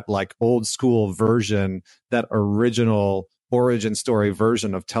 through that like old school version, that original origin story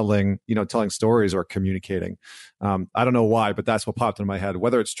version of telling stories or communicating. I don't know why, but that's what popped in my head.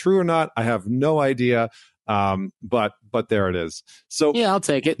 Whether it's true or not, I have no idea. But there it is. So yeah, I'll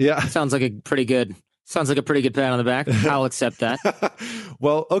take it. Yeah, sounds like a pretty good pat on the back. I'll accept that.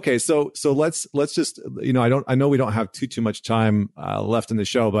 Well, okay. So let's just, I know we don't have too much time left in the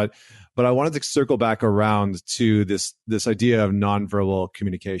show, but I wanted to circle back around to this idea of nonverbal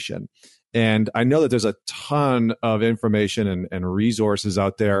communication. And I know that there's a ton of information and resources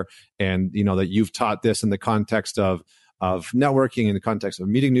out there, and that you've taught this in the context of networking, in the context of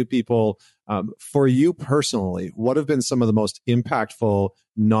meeting new people. For you personally, what have been some of the most impactful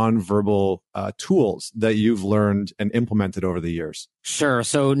nonverbal tools that you've learned and implemented over the years? Sure.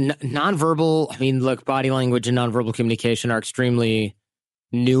 So nonverbal, look, body language and nonverbal communication are extremely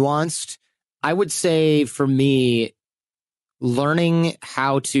nuanced. I would say for me, learning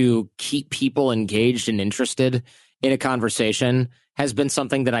how to keep people engaged and interested in a conversation has been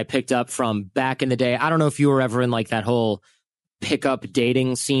something that I picked up from back in the day. I don't know if you were ever in like that whole pickup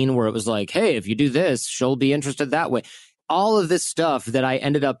dating scene where it was like, hey, if you do this, she'll be interested that way. All of this stuff that I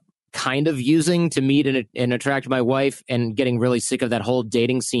ended up kind of using to meet and attract my wife, and getting really sick of that whole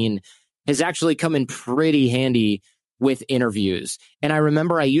dating scene, has actually come in pretty handy with interviews. And I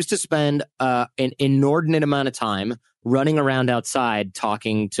remember I used to spend an inordinate amount of time running around outside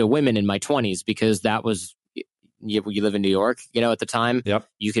talking to women in my 20s, because that was, you live in New York, at the time, yep,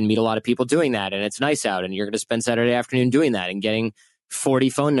 you can meet a lot of people doing that, and it's nice out, and you're going to spend Saturday afternoon doing that and getting 40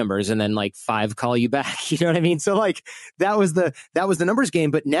 phone numbers, and then like 5 call you back. You know what I mean? So like that was the numbers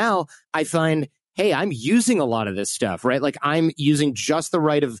game. But now I find, hey, I'm using a lot of this stuff, right? Like, I'm using just the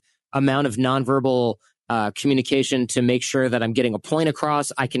right amount of nonverbal communication to make sure that I'm getting a point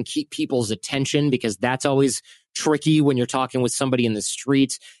across. I can keep people's attention, because that's always tricky when you're talking with somebody in the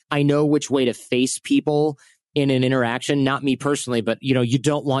street. I know which way to face people in an interaction, not me personally, but you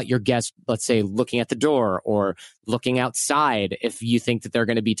don't want your guest, let's say, looking at the door or looking outside if you think that they're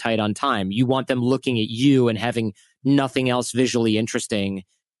going to be tight on time. You want them looking at you and having nothing else visually interesting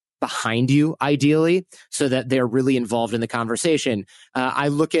behind you, ideally, so that they're really involved in the conversation. I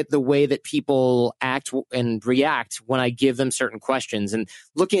look at the way that people act and react when I give them certain questions, and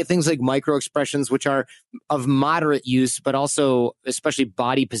looking at things like micro expressions, which are of moderate use, but also especially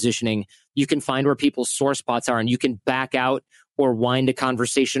body positioning. You can find where people's sore spots are, and you can back out or wind a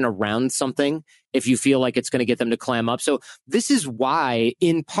conversation around something if you feel like it's going to get them to clam up. So this is why,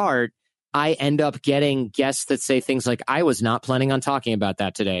 in part, I end up getting guests that say things like, I was not planning on talking about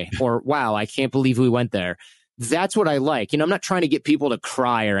that today, or wow, I can't believe we went there. That's what I like. I'm not trying to get people to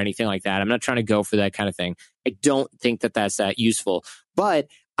cry or anything like that. I'm not trying to go for that kind of thing. I don't think that that's that useful, but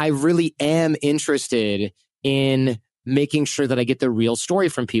I really am interested in making sure that I get the real story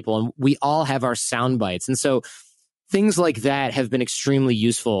from people. And we all have our sound bites. And so things like that have been extremely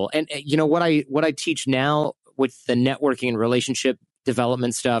useful. And what I teach now with the networking and relationship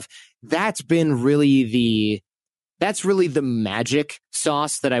development stuff, that's really the magic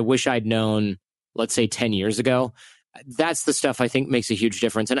sauce that I wish I'd known, let's say 10 years ago. That's the stuff I think makes a huge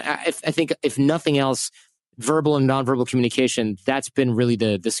difference. And I think if nothing else, verbal and nonverbal communication, that's been really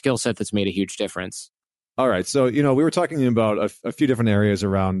the skill set that's made a huge difference. All right. So, we were talking about a few different areas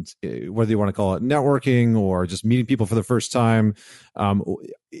around whether you want to call it networking or just meeting people for the first time.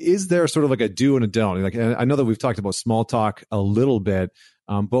 Is there sort of like a do and a don't? Like, I know that we've talked about small talk a little bit,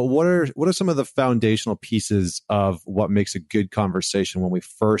 but what are some of the foundational pieces of what makes a good conversation when we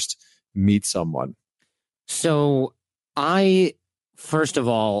first meet someone? So I, first of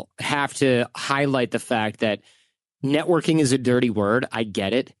all, have to highlight the fact that networking is a dirty word. I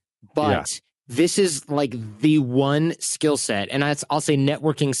get it, but this is like the one skill set, and I'll say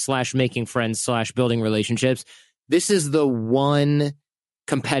networking / making friends / building relationships. This is the one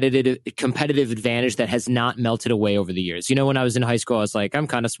competitive advantage that has not melted away over the years. When I was in high school, I was like, I'm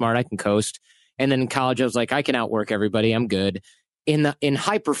kind of smart, I can coast. And then in college, I was like, I can outwork everybody, I'm good. In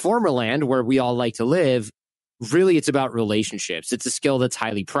high performer land, where we all like to live, really it's about relationships. It's a skill that's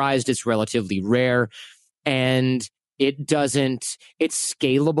highly prized, it's relatively rare, and it's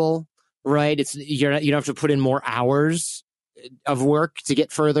scalable. Right? You don't have to put in more hours of work to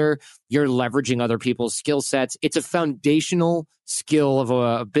get further. You're leveraging other people's skill sets. It's a foundational skill of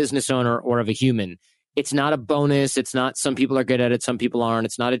a business owner or of a human. It's not a bonus. It's not some people are good at it, some people aren't.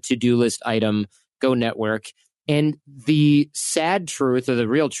 It's not a to-do list item. Go network. And the sad truth, or the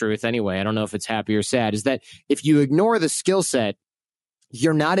real truth anyway, I don't know if it's happy or sad, is that if you ignore the skill set,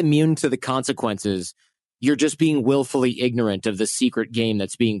 you're not immune to the consequences. You're just being willfully ignorant of the secret game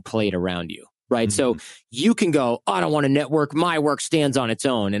that's being played around you, right? Mm-hmm. So you can go, I don't want to network. My work stands on its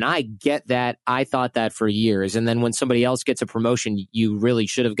own. And I get that. I thought that for years. And then when somebody else gets a promotion you really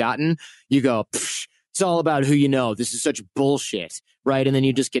should have gotten, you go, it's all about who you know. This is such bullshit, right? And then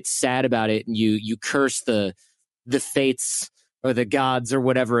you just get sad about it, and you curse the fates or the gods or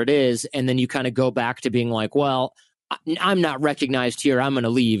whatever it is. And then you kind of go back to being like, well, I'm not recognized here, I'm going to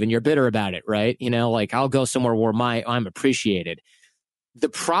leave, and you're bitter about it, right? Like I'll go somewhere where I'm appreciated. The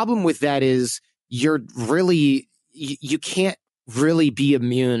problem with that is you can't really be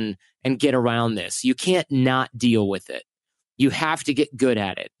immune and get around this. You can't not deal with it. You have to get good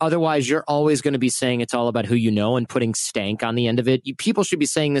at it. Otherwise, you're always going to be saying it's all about who you know and putting stank on the end of it. People should be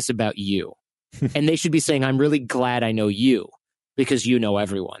saying this about you. And they should be saying, I'm really glad I know you, because you know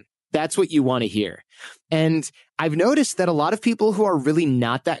everyone. That's what you want to hear. And I've noticed that a lot of people who are really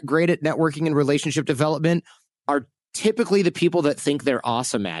not that great at networking and relationship development are typically the people that think they're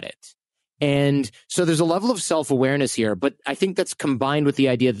awesome at it. And so there's a level of self-awareness here, but I think that's combined with the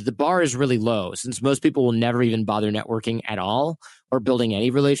idea that the bar is really low, since most people will never even bother networking at all or building any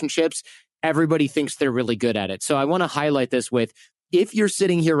relationships. Everybody thinks they're really good at it. So I want to highlight this with, if you're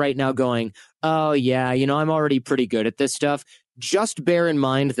sitting here right now going, oh yeah, I'm already pretty good at this stuff, just bear in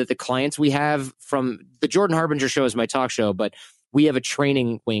mind that the clients we have from the Jordan Harbinger Show is my talk show, but we have a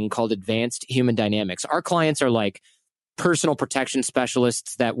training wing called Advanced Human Dynamics. Our clients are like personal protection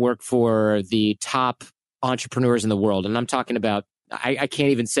specialists that work for the top entrepreneurs in the world. And I'm talking about, I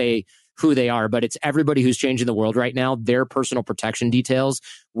can't even say who they are, but it's everybody who's changing the world right now. Their personal protection details,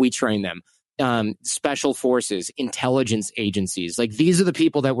 we train them. Special forces, intelligence agencies. Like, these are the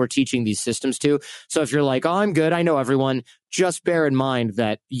people that we're teaching these systems to. So if you're like, oh, I'm good, I know everyone, just bear in mind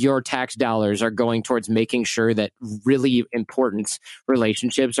that your tax dollars are going towards making sure that really important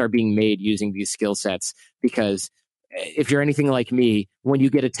relationships are being made using these skill sets. Because if you're anything like me, when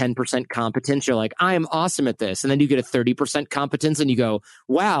you get a 10% competence, you're like, I am awesome at this. And then you get a 30% competence and you go,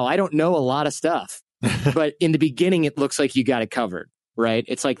 wow, I don't know a lot of stuff. But in the beginning, it looks like you got it covered. Right?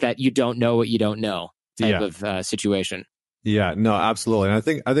 It's like that you don't know what you don't know type of situation. Yeah, no, absolutely.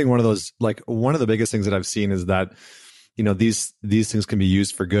 And I think one of those, like, one of the biggest things that I've seen is that these things can be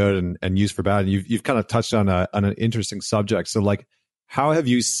used for good and used for bad. And you've kind of touched on an interesting subject. So like, how have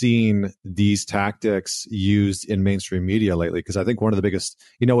you seen these tactics used in mainstream media lately? Because I think one of the biggest,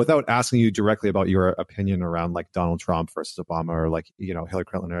 without asking you directly about your opinion around like Donald Trump versus Obama or like, Hillary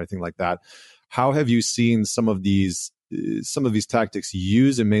Clinton or anything like that, how have you seen some of these tactics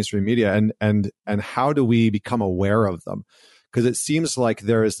used in mainstream media, and how do we become aware of them? Because it seems like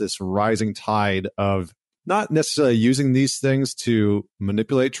there is this rising tide of not necessarily using these things to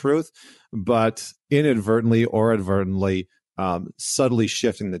manipulate truth, but inadvertently or advertently subtly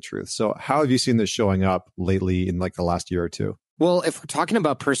shifting the truth. So how have you seen this showing up lately in like the last year or two? Well, if we're talking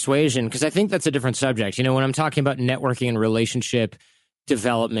about persuasion, because I think that's a different subject, when I'm talking about networking and relationship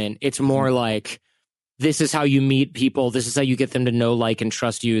development, it's more like, this is how you meet people. This is how you get them to know, like, and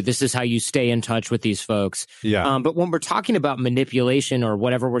trust you. This is how you stay in touch with these folks. Yeah. But when we're talking about manipulation or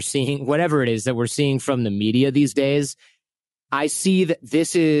whatever we're seeing, whatever it is that we're seeing from the media these days, I see that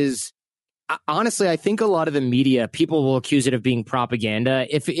this is, honestly, I think a lot of the media, people will accuse it of being propaganda.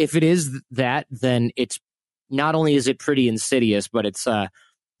 If it is that, then it's not only is it pretty insidious, but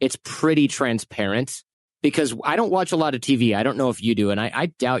it's pretty transparent, because I don't watch a lot of TV. I don't know if you do, and I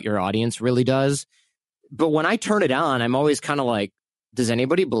doubt your audience really does. But when I turn it on, I'm always kind of like, does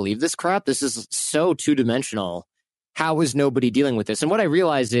anybody believe this crap? This is so two-dimensional. How is nobody dealing with this? And what I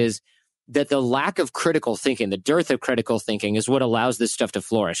realized is that the lack of critical thinking, the dearth of critical thinking, is what allows this stuff to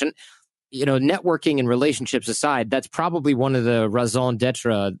flourish. And networking and relationships aside, that's probably one of the raison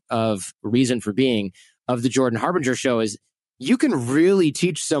d'etre of reason for being of the Jordan Harbinger show, is you can really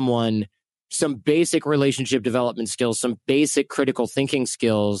teach someone some basic relationship development skills, some basic critical thinking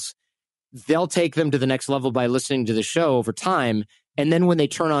skills. They'll take them to the next level by listening to the show over time. And then when they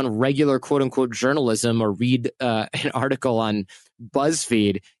turn on regular quote unquote journalism or read an article on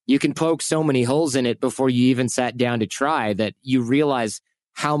BuzzFeed, you can poke so many holes in it before you even sat down to try, that you realize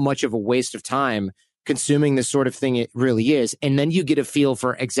how much of a waste of time consuming this sort of thing it really is. And then you get a feel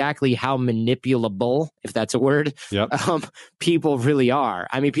for exactly how manipulable, if that's a word, people really are.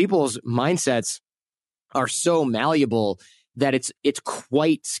 I mean, people's mindsets are so malleable that it's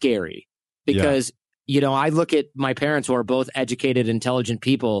quite scary, because, I look at my parents, who are both educated, intelligent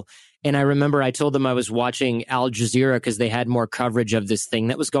people, and I remember I told them I was watching Al Jazeera because they had more coverage of this thing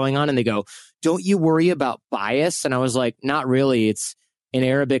that was going on. And they go, "Don't you worry about bias?" And I was like, not really. It's an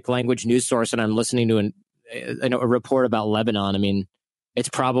Arabic language news source, and I'm listening to a report about Lebanon. I mean, it's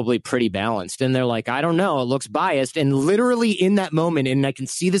probably pretty balanced. And they're like, "I don't know, it looks biased." And literally in that moment, and I can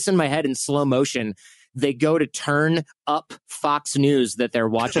see this in my head in slow motion, they go to turn up Fox News that they're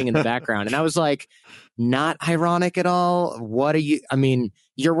watching in the background. And I was like, not ironic at all. What are you, I mean,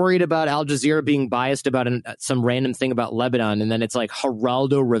 you're worried about Al Jazeera being biased about some random thing about Lebanon. And then it's like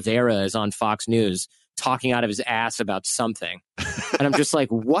Geraldo Rivera is on Fox News talking out of his ass about something. And I'm just like,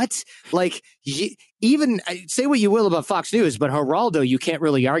 what? Like, even say what you will about Fox News, but Geraldo, you can't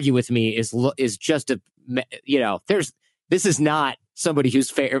really argue with me, is just this is not somebody who's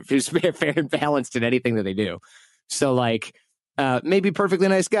fair and balanced in anything that they do. So like, maybe perfectly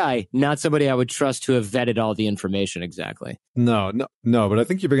nice guy, not somebody I would trust to have vetted all the information exactly. No. But I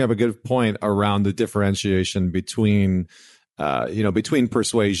think you bring up a good point around the differentiation between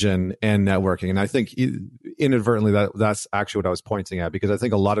persuasion and networking. And I think inadvertently that's actually what I was pointing at, because I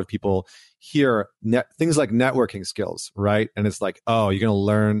think a lot of people hear things like networking skills, right? And it's like, oh, you're going to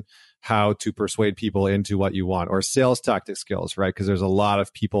learn how to persuade people into what you want, or sales tactic skills, right? Because there's a lot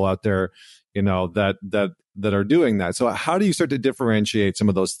of people out there, that are doing that. So how do you start to differentiate some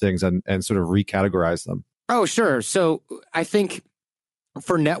of those things and sort of recategorize them? Oh, sure. So I think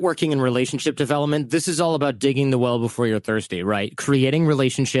for networking and relationship development, this is all about digging the well before you're thirsty, right? Creating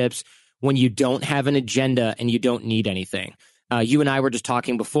relationships when you don't have an agenda and you don't need anything. You and I were just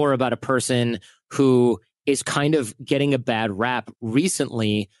talking before about a person who is kind of getting a bad rap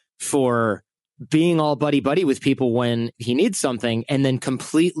recently for being all buddy-buddy with people when he needs something, and then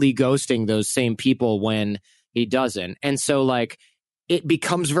completely ghosting those same people when he doesn't. And so, like, it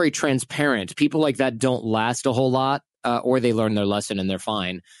becomes very transparent. People like that don't last a whole lot, or they learn their lesson and they're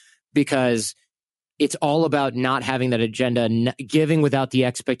fine, because it's all about not having that agenda, giving without the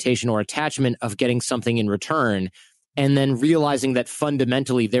expectation or attachment of getting something in return, and then realizing that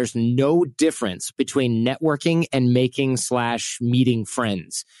fundamentally there's no difference between networking and making/meeting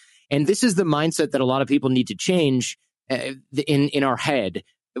friends. And this is the mindset that a lot of people need to change in our head.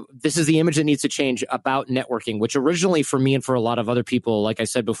 This is the image that needs to change about networking, which originally for me and for a lot of other people, like I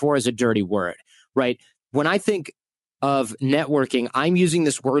said before, is a dirty word, right? When I think of networking, I'm using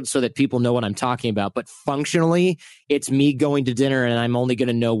this word so that people know what I'm talking about. But functionally, it's me going to dinner and I'm only going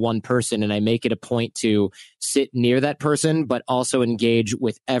to know one person. And I make it a point to sit near that person, but also engage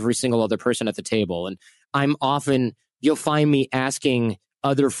with every single other person at the table. And I'm often, you'll find me asking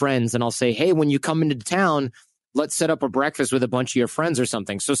other friends and I'll say, hey, when you come into town, let's set up a breakfast with a bunch of your friends or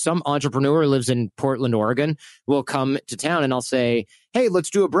something. So some entrepreneur who lives in Portland, Oregon will come to town and I'll say, hey, let's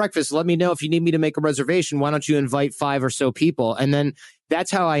do a breakfast. Let me know if you need me to make a reservation. Why don't you invite 5 or so people? And then that's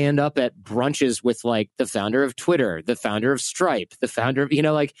how I end up at brunches with like the founder of Twitter, the founder of Stripe, the founder of,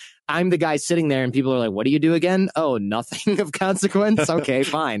 like I'm the guy sitting there and people are like, what do you do again? Oh, nothing of consequence. Okay,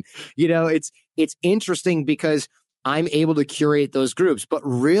 fine. It's interesting because I'm able to curate those groups, but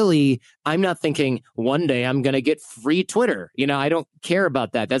really I'm not thinking one day I'm going to get free Twitter. I don't care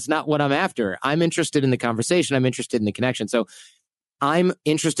about that. That's not what I'm after. I'm interested in the conversation. I'm interested in the connection. So I'm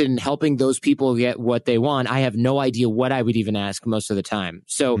interested in helping those people get what they want. I have no idea what I would even ask most of the time.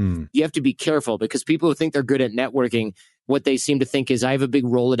 So you have to be careful because people who think they're good at networking, what they seem to think is I have a big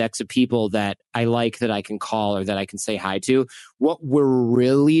Rolodex of people that I like that I can call or that I can say hi to. What we're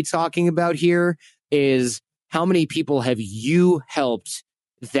really talking about here is how many people have you helped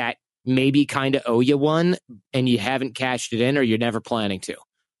that maybe kind of owe you one and you haven't cashed it in or you're never planning to,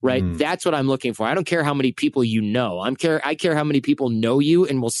 right? That's what I'm looking for. I don't care how many people you know. I care how many people know you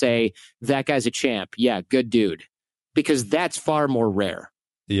and will say, that guy's a champ. Yeah, good dude. Because that's far more rare.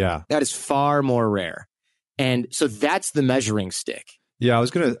 Yeah. That is far more rare. And so that's the measuring stick. Yeah, I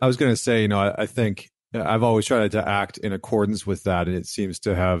was gonna say, I think I've always tried to act in accordance with that, and it seems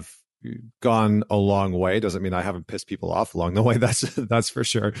to have gone a long way. Doesn't mean I haven't pissed people off along the way. That's for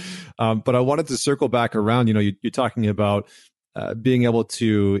sure. But I wanted to circle back around. You're talking about being able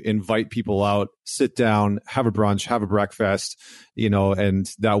to invite people out, sit down, have a brunch, have a breakfast,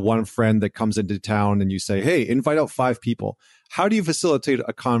 and that one friend that comes into town and you say, hey, invite out 5 people. How do you facilitate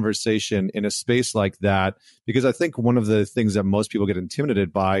a conversation in a space like that? Because I think one of the things that most people get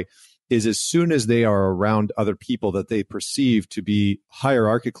intimidated by is as soon as they are around other people that they perceive to be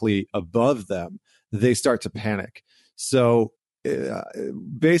hierarchically above them, they start to panic. So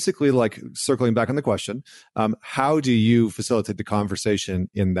basically, like circling back on the question, how do you facilitate the conversation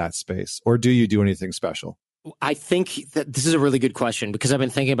in that space? Or do you do anything special? I think that this is a really good question because I've been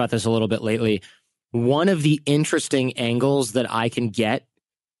thinking about this a little bit lately. One of the interesting angles that I can get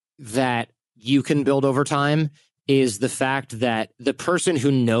that you can build over time is the fact that the person who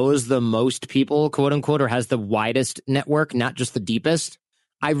knows the most people, quote unquote, or has the widest network, not just the deepest,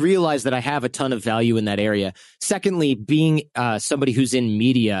 I realize that I have a ton of value in that area. Secondly, being somebody who's in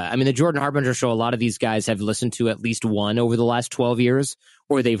media, I mean, the Jordan Harbinger Show, a lot of these guys have listened to at least one over the last 12 years,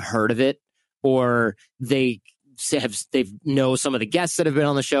 or they've heard of it, or they know some of the guests that have been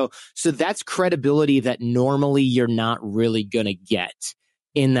on the show. So that's credibility that normally you're not really going to get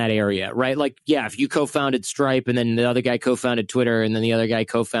in that area, right? Like, yeah, if you co-founded Stripe and then the other guy co-founded Twitter and then the other guy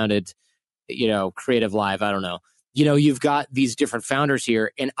co-founded, Creative Live, I don't know. You've got these different founders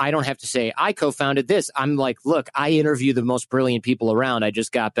here and I don't have to say, I co-founded this. I'm like, look, I interview the most brilliant people around. I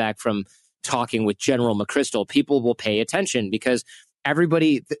just got back from talking with General McChrystal. People will pay attention because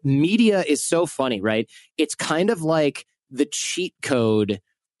the media is so funny, right? It's kind of like the cheat code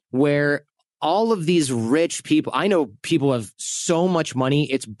where all of these rich people, I know people have so much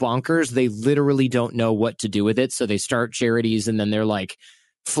money, it's bonkers. They literally don't know what to do with it. So they start charities and then they're like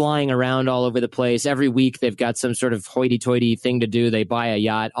flying around all over the place. Every week they've got some sort of hoity-toity thing to do. They buy a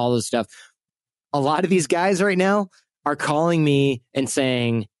yacht, all this stuff. A lot of these guys right now are calling me and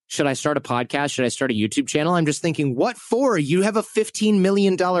saying, should I start a podcast? Should I start a YouTube channel? I'm just thinking, what for? You have a $15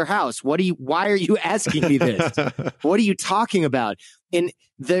 million house. Why are you asking me this? What are you talking about? And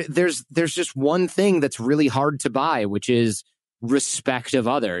there's just one thing that's really hard to buy, which is respect of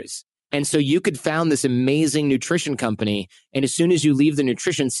others. And so you could found this amazing nutrition company, and as soon as you leave the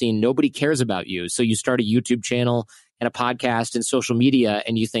nutrition scene, nobody cares about you. So you start a YouTube channel and a podcast and social media,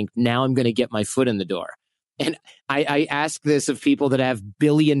 and you think, now I'm going to get my foot in the door. And I ask this of people that have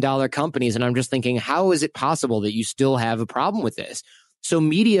billion-dollar companies, and I'm just thinking, how is it possible that you still have a problem with this? So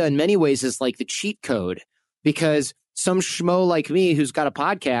media in many ways is like the cheat code, because some schmo like me who's got a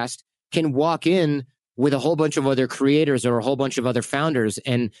podcast can walk in with a whole bunch of other creators or a whole bunch of other founders,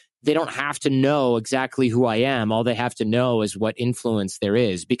 and they don't have to know exactly who I am. All they have to know is what influence there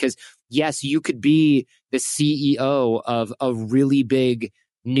is. Because yes, you could be the CEO of a really big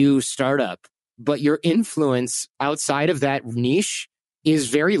new startup, but your influence outside of that niche is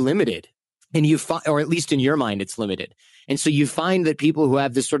very limited. And or at least in your mind, it's limited. And so you find that people who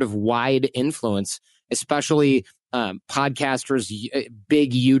have this sort of wide influence, especially podcasters,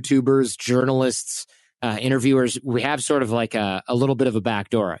 big YouTubers, journalists, interviewers, we have sort of like a little bit of a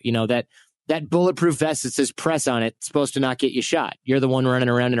backdoor, that bulletproof vest that says press on it, supposed to not get you shot. You're the one running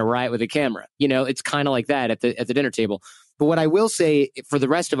around in a riot with a camera. It's kind of like that at the dinner table. But what I will say for the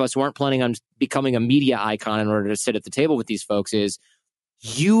rest of us who aren't planning on becoming a media icon in order to sit at the table with these folks is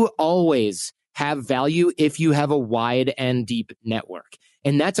you always have value if you have a wide and deep network.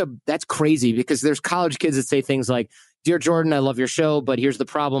 And that's crazy because there's college kids that say things like, "Dear Jordan, I love your show, but here's the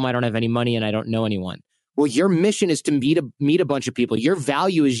problem. I don't have any money and I don't know anyone." Well, your mission is to meet a bunch of people. Your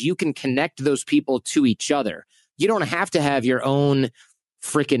value is you can connect those people to each other. You don't have to have your own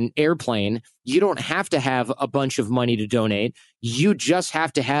freaking airplane. You don't have to have a bunch of money to donate. You just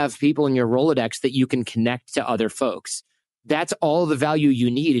have to have people in your Rolodex that you can connect to other folks. That's all the value you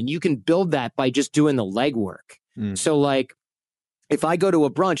need. And you can build that by just doing the legwork. So like, if I go to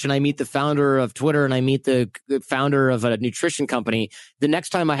a brunch and I meet the founder of Twitter and I meet the founder of a nutrition company, the next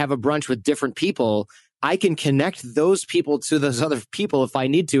time I have a brunch with different people, I can connect those people to those other people if I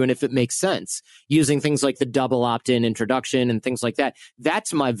need to and if it makes sense, using things like the double opt-in introduction and things like that.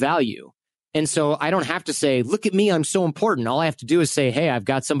 That's my value. And so I don't have to say, "Look at me, I'm so important." All I have to do is say, "Hey, I've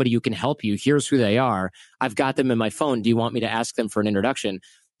got somebody who can help you. Here's who they are. I've got them in my phone. Do you want me to ask them for an introduction?"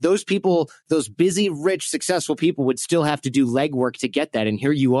 Those people, those busy, rich, successful people would still have to do legwork to get that. And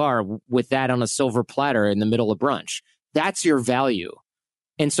here you are with that on a silver platter in the middle of brunch. That's your value.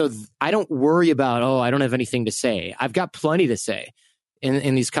 And so I don't worry about, I don't have anything to say. I've got plenty to say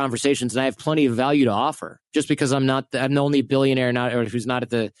in these conversations, and I have plenty of value to offer. Just because I'm the only billionaire or who's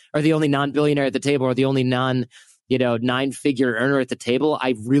not or the only non-billionaire at the table, or the only nine-figure earner at the table,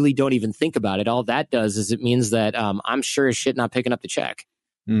 I really don't even think about it. All that does is it means that I'm sure as shit not picking up the check.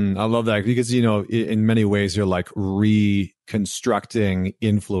 I love that because, in many ways, you're like reconstructing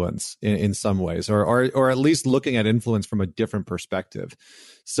influence in some ways, or at least looking at influence from a different perspective.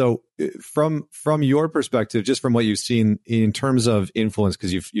 So from your perspective, just from what you've seen in terms of influence,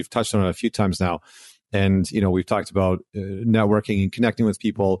 because you've touched on it a few times now, and, we've talked about networking and connecting with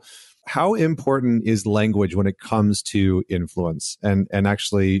people. How important is language when it comes to influence and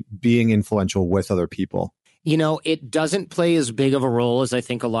actually being influential with other people? It doesn't play as big of a role as I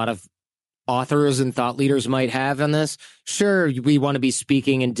think a lot of authors and thought leaders might have in this. Sure, we want to be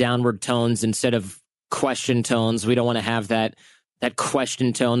speaking in downward tones instead of question tones. We don't want to have that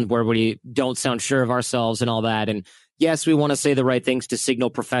question tone where we don't sound sure of ourselves and all that. And yes, we want to say the right things to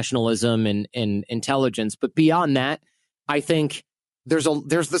signal professionalism and intelligence. But beyond that, I think there's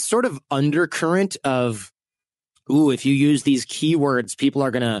this sort of undercurrent of, if you use these keywords, people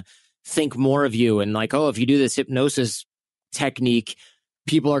are going to think more of you, and like, if you do this hypnosis technique,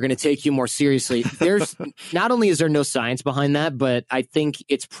 people are going to take you more seriously. There's not only is there no science behind that, but I think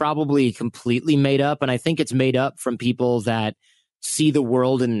it's probably completely made up. And I think it's made up from people that see the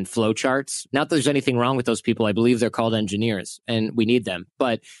world in flowcharts. Not that there's anything wrong with those people. I believe they're called engineers and we need them.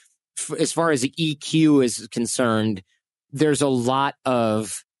 But as far as the EQ is concerned, there's a lot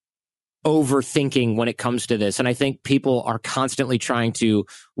of overthinking when it comes to this. And I think people are constantly trying to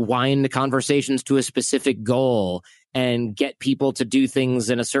wind the conversations to a specific goal and get people to do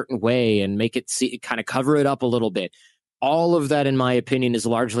things in a certain way and make it kind of cover it up a little bit. All of that, in my opinion, is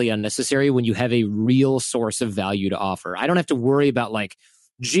largely unnecessary when you have a real source of value to offer. I don't have to worry about like,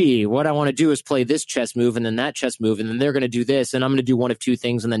 gee, what I want to do is play this chess move and then that chess move, and then they're going to do this, and I'm going to do one of two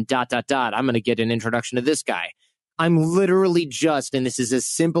things, and then ... I'm going to get an introduction to this guy. I'm literally just, and this is as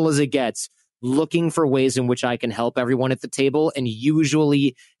simple as it gets, looking for ways in which I can help everyone at the table. And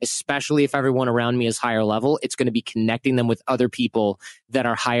usually, especially if everyone around me is higher level, it's going to be connecting them with other people that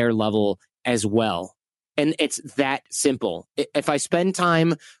are higher level as well. And it's that simple. If I spend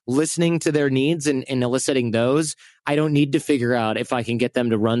time listening to their needs and eliciting those, I don't need to figure out if I can get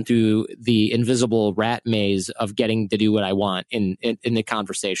them to run through the invisible rat maze of getting to do what I want in the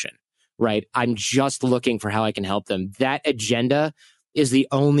conversation, right? I'm just looking for how I can help them. That agenda is the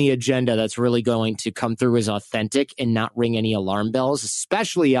only agenda that's really going to come through as authentic and not ring any alarm bells,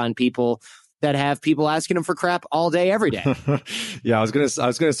 especially on people that have people asking them for crap all day, every day. Yeah, I was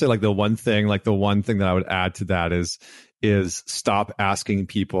gonna say like the one thing that I would add to that is stop asking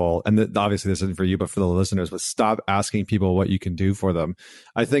people, and obviously this isn't for you, but for the listeners, but stop asking people what you can do for them.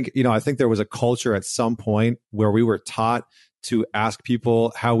 I think there was a culture at some point where we were taught to ask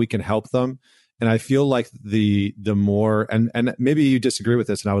people how we can help them. And I feel like the more, and maybe you disagree with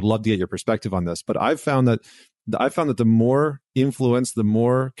this, and I would love to get your perspective on this, but I've found that the more influence, the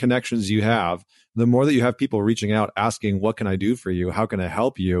more connections you have, the more that you have people reaching out, asking, what can I do for you? How can I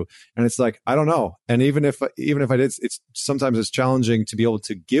help you? And it's like, I don't know. And even if I did, it's sometimes it's challenging to be able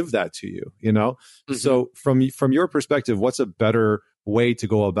to give that to you, you know? Mm-hmm. So from your perspective, what's a better way to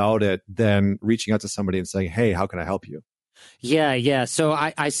go about it than reaching out to somebody and saying, hey, how can I help you? Yeah. So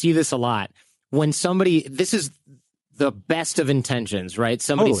I see this a lot. When this is the best of intentions, right?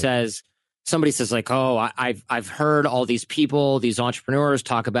 Somebody says like, oh, I've heard all these people, these entrepreneurs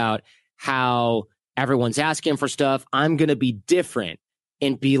talk about how everyone's asking for stuff. I'm going to be different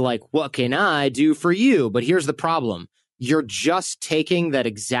and be like, what can I do for you? But here's the problem. You're just taking that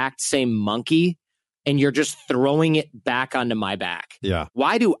exact same monkey and you're just throwing it back onto my back. Yeah.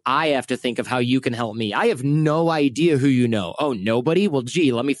 Why do I have to think of how you can help me? I have no idea who you know. Oh, nobody? Well,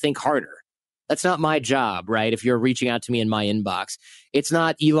 gee, let me think harder. That's not my job, right? If you're reaching out to me in my inbox, it's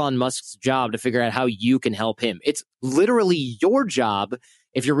not Elon Musk's job to figure out how you can help him. It's literally your job,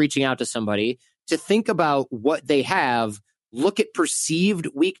 if you're reaching out to somebody, to think about what they have, look at perceived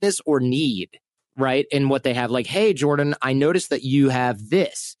weakness or need, right? And what they have. Like, hey, Jordan, I noticed that you have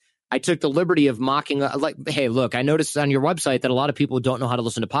this. I took the liberty of mocking, hey, look, I noticed on your website that a lot of people who don't know how to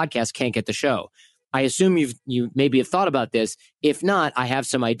listen to podcasts can't get the show. I assume you maybe have thought about this. If not, I have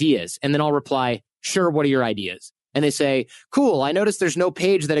some ideas. And then I'll reply, sure, what are your ideas? And they say, cool, I noticed there's no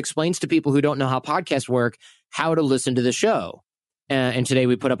page that explains to people who don't know how podcasts work how to listen to the show. And today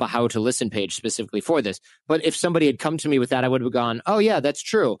we put up a how to listen page specifically for this. But if somebody had come to me with that, I would have gone, oh, yeah, that's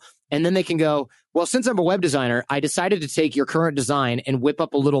true. And then they can go, well, since I'm a web designer, I decided to take your current design and whip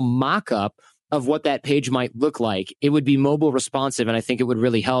up a little mock-up of what that page might look like. It would be mobile responsive, and I think it would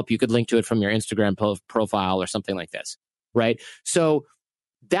really help. You could link to it from your Instagram profile or something like this, right? So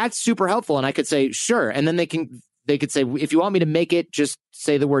that's super helpful. And I could say, sure. And then they could say, if you want me to make it, just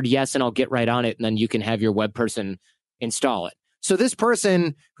say the word yes, and I'll get right on it. And then you can have your web person install it. So this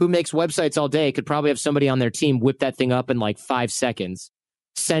person who makes websites all day could probably have somebody on their team whip that thing up in like 5 seconds,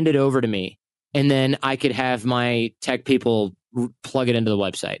 send it over to me, and then I could have my tech people plug it into the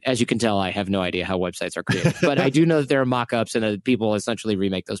website. As you can tell, I have no idea how websites are created, but I do know that there are mock-ups and that people essentially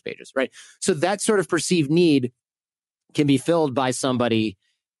remake those pages, right? So that sort of perceived need can be filled by somebody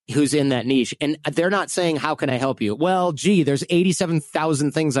who's in that niche. And they're not saying, how can I help you? Well, gee, there's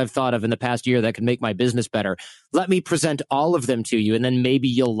 87,000 things I've thought of in the past year that could make my business better. Let me present all of them to you, and then maybe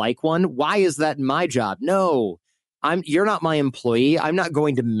you'll like one. Why is that my job? No, you're not my employee. I'm not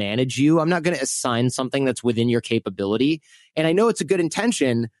going to manage you. I'm not going to assign something that's within your capability. And I know it's a good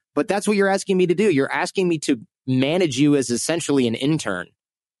intention, but that's what you're asking me to do. You're asking me to manage you as essentially an intern.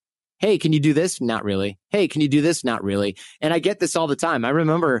 Hey, can you do this? Not really. Hey, can you do this? Not really. And I get this all the time. I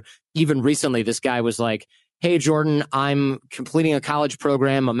remember even recently, this guy was like, hey, Jordan, I'm completing a college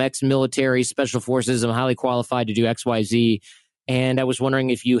program. I'm ex-military, special forces. I'm highly qualified to do X, Y, Z. And I was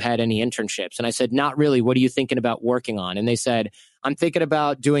wondering if you had any internships. And I said, not really. What are you thinking about working on? And they said, I'm thinking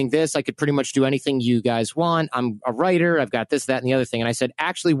about doing this. I could pretty much do anything you guys want. I'm a writer. I've got this, that, and the other thing. And I said,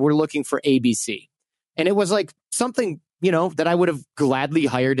 actually, we're looking for ABC. And it was like something, that I would have gladly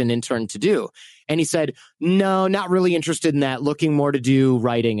hired an intern to do. And he said, no, not really interested in that, looking more to do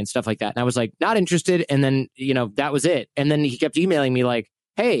writing and stuff like that. And I was like, not interested. And then, that was it. And then he kept emailing me like,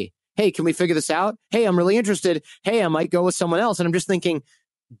 hey, can we figure this out? Hey, I'm really interested. Hey, I might go with someone else. And I'm just thinking,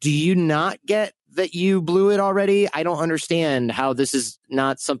 do you not get that you blew it already? I don't understand how this is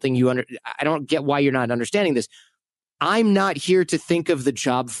not something I don't get why you're not understanding this. I'm not here to think of the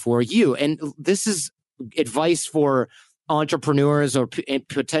job for you. And this is advice for entrepreneurs or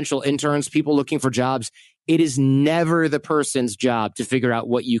potential interns, people looking for jobs. It is never the person's job to figure out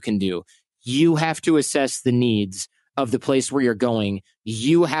what you can do. You have to assess the needs of the place where you're going.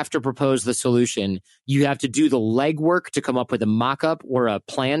 You have to propose the solution. You have to do the legwork to come up with a mock-up or a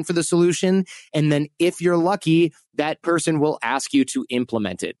plan for the solution. And then if you're lucky, that person will ask you to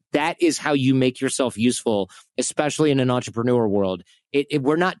implement it. That is how you make yourself useful, especially in an entrepreneur world.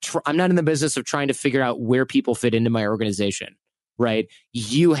 I'm not in the business of trying to figure out where people fit into my organization, right?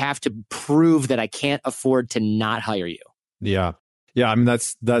 You have to prove that I can't afford to not hire you. Yeah. Yeah, I mean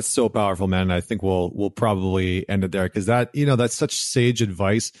that's so powerful, man. I think we'll probably end it there because that's such sage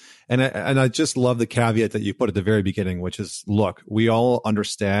advice, and I just love the caveat that you put at the very beginning, which is, look, we all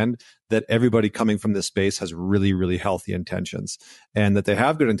understand that everybody coming from this space has really, really healthy intentions, and that they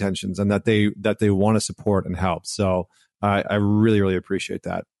have good intentions, and that they want to support and help. So I really, really appreciate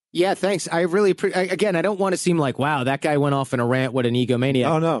that. Yeah, thanks. I really again, I don't want to seem like, wow, that guy went off in a rant. What an egomaniac.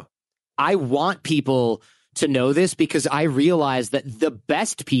 Oh no, I want people to know this because I realize that the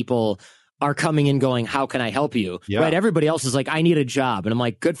best people are coming and going, how can I help you? Yeah. Right? Everybody else is like, I need a job. And I'm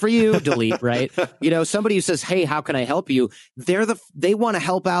like, good for you, delete, right? Somebody who says, hey, how can I help you? They want to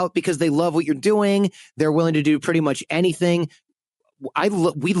help out because they love what you're doing. They're willing to do pretty much anything.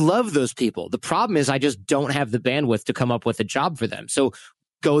 We love those people. The problem is I just don't have the bandwidth to come up with a job for them. So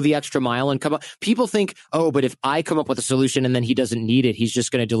go the extra mile and come up. People think, oh, but if I come up with a solution and then he doesn't need it, he's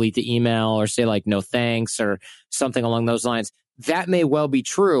just going to delete the email or say like, no thanks or something along those lines. That may well be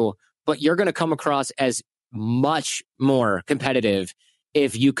true, but you're going to come across as much more competitive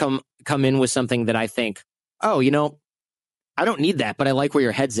if you come in with something that I think, oh, I don't need that, but I like where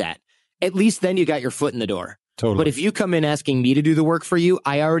your head's at. At least then you got your foot in the door. Totally. But if you come in asking me to do the work for you,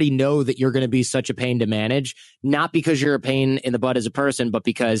 I already know that you're going to be such a pain to manage, not because you're a pain in the butt as a person, but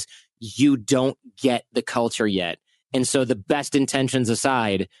because you don't get the culture yet. And so the best intentions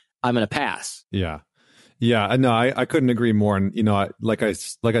aside, I'm going to pass. Yeah. Yeah. No, I couldn't agree more. And, like I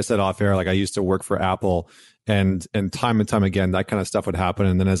said off air, like I used to work for Apple and time again, that kind of stuff would happen.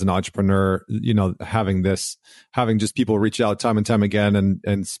 And then as an entrepreneur, having just people reach out time and time again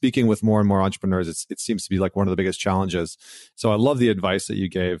and speaking with more and more entrepreneurs, it seems to be like one of the biggest challenges. So I love the advice that you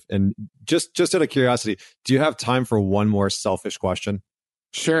gave. And just out of curiosity, do you have time for one more selfish question?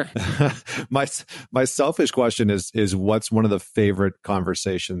 Sure. My selfish question is what's one of the favorite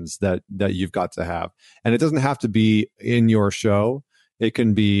conversations that you've got to have? And it doesn't have to be in your show. It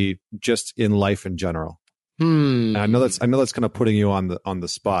can be just in life in general. And I know that's kind of putting you on the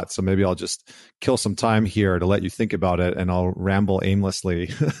spot. So maybe I'll just kill some time here to let you think about it and I'll ramble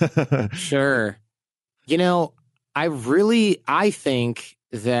aimlessly. Sure.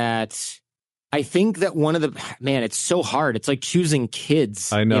 I think that one of it's so hard. It's like choosing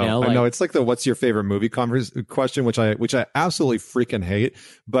kids. I know. I know. It's like the what's your favorite movie question, which I absolutely freaking hate.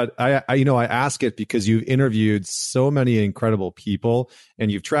 But I ask it because you've interviewed so many incredible people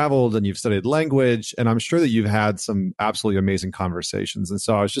and you've traveled and you've studied language. And I'm sure that you've had some absolutely amazing conversations. And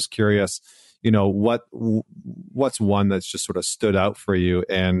so I was just curious, what's one that's just sort of stood out for you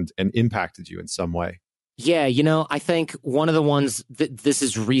and impacted you in some way? Yeah, I think one of the ones this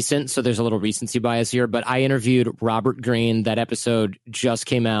is recent, so there's a little recency bias here, but I interviewed Robert Greene. That episode just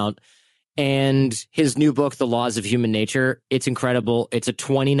came out, and his new book, The Laws of Human Nature, it's incredible. It's a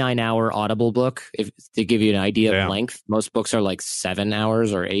 29-hour Audible book, to give you an idea of length. Most books are like 7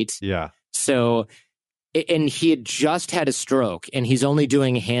 hours or 8. Yeah. So, and he had just had a stroke, and he's only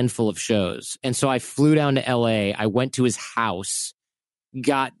doing a handful of shows. And so I flew down to LA. I went to his house,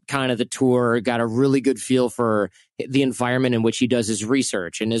 got kind of the tour, got a really good feel for the environment in which he does his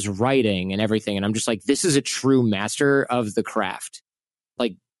research and his writing and everything. And I'm just like, this is a true master of the craft.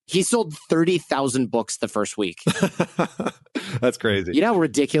 Like, he sold 30,000 books the first week. That's crazy. You know how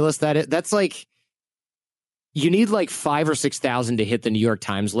ridiculous that is? That's like, you need like 5,000 or 6,000 to hit the New York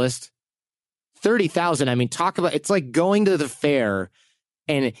Times list. 30,000. I mean, talk about, it's like going to the fair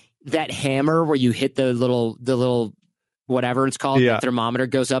and that hammer where you hit the little whatever it's called, the thermometer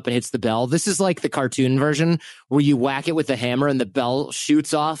goes up and hits the bell. This is like the cartoon version where you whack it with the hammer and the bell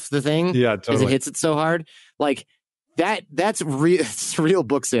shoots off the thing. Yeah, totally. As it hits it so hard. Like that's real. It's real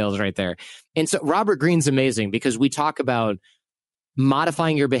book sales right there. And so Robert Greene's amazing because we talk about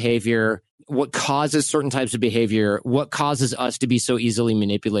modifying your behavior, what causes certain types of behavior, what causes us to be so easily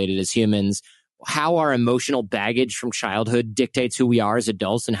manipulated as humans, how our emotional baggage from childhood dictates who we are as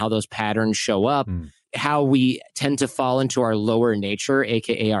adults and how those patterns show up. How we tend to fall into our lower nature,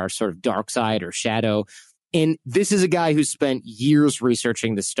 aka our sort of dark side or shadow. And this is a guy who spent years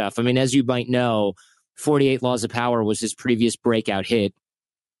researching this stuff. I mean, as you might know, 48 Laws of Power was his previous breakout hit.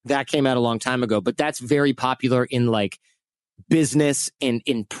 That came out a long time ago, but that's very popular in like business and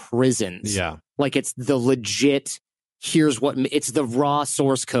in prisons. Yeah. Like it's the legit, it's the raw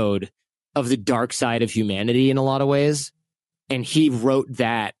source code of the dark side of humanity in a lot of ways. And he wrote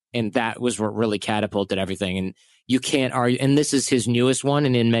that. And that was what really catapulted everything. And you can't argue. And this is his newest one.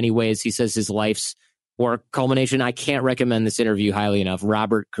 And in many ways, he says his life's work culmination. I can't recommend this interview highly enough.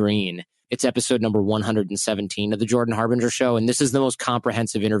 Robert Greene. It's episode number 117 of The Jordan Harbinger Show. And this is the most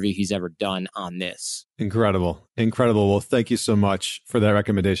comprehensive interview he's ever done on this. Incredible. Well, thank you so much for that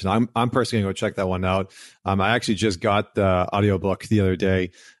recommendation. I'm personally going to go check that one out. I actually just got the audiobook the other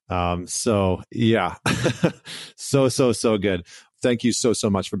day. So yeah, so good. Thank you so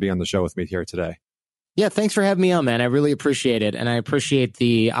much for being on the show with me here today. Yeah, thanks for having me on, man. I really appreciate it. And I appreciate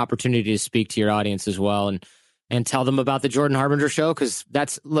the opportunity to speak to your audience as well and tell them about the Jordan Harbinger Show. Because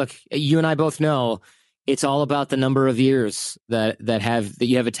look, you and I both know it's all about the number of years that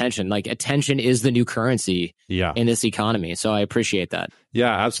you have attention. Like attention is the new currency in this economy. So I appreciate that.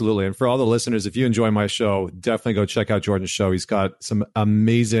 Yeah, absolutely. And for all the listeners, if you enjoy my show, definitely go check out Jordan's show. He's got some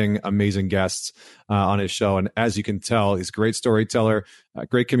amazing guests on his show. And as you can tell, he's a great storyteller, a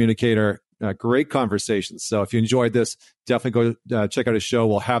great communicator, great conversations. So if you enjoyed this, definitely go check out his show.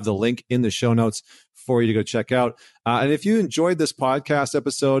 We'll have the link in the show notes for you to go check out. And if you enjoyed this podcast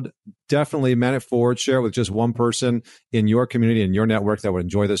episode, definitely man it forward, share it with just one person in your community and your network that would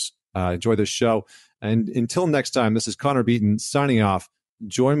enjoy this show. And until next time, this is Connor Beaton signing off.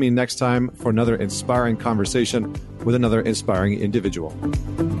 Join me next time for another inspiring conversation with another inspiring individual.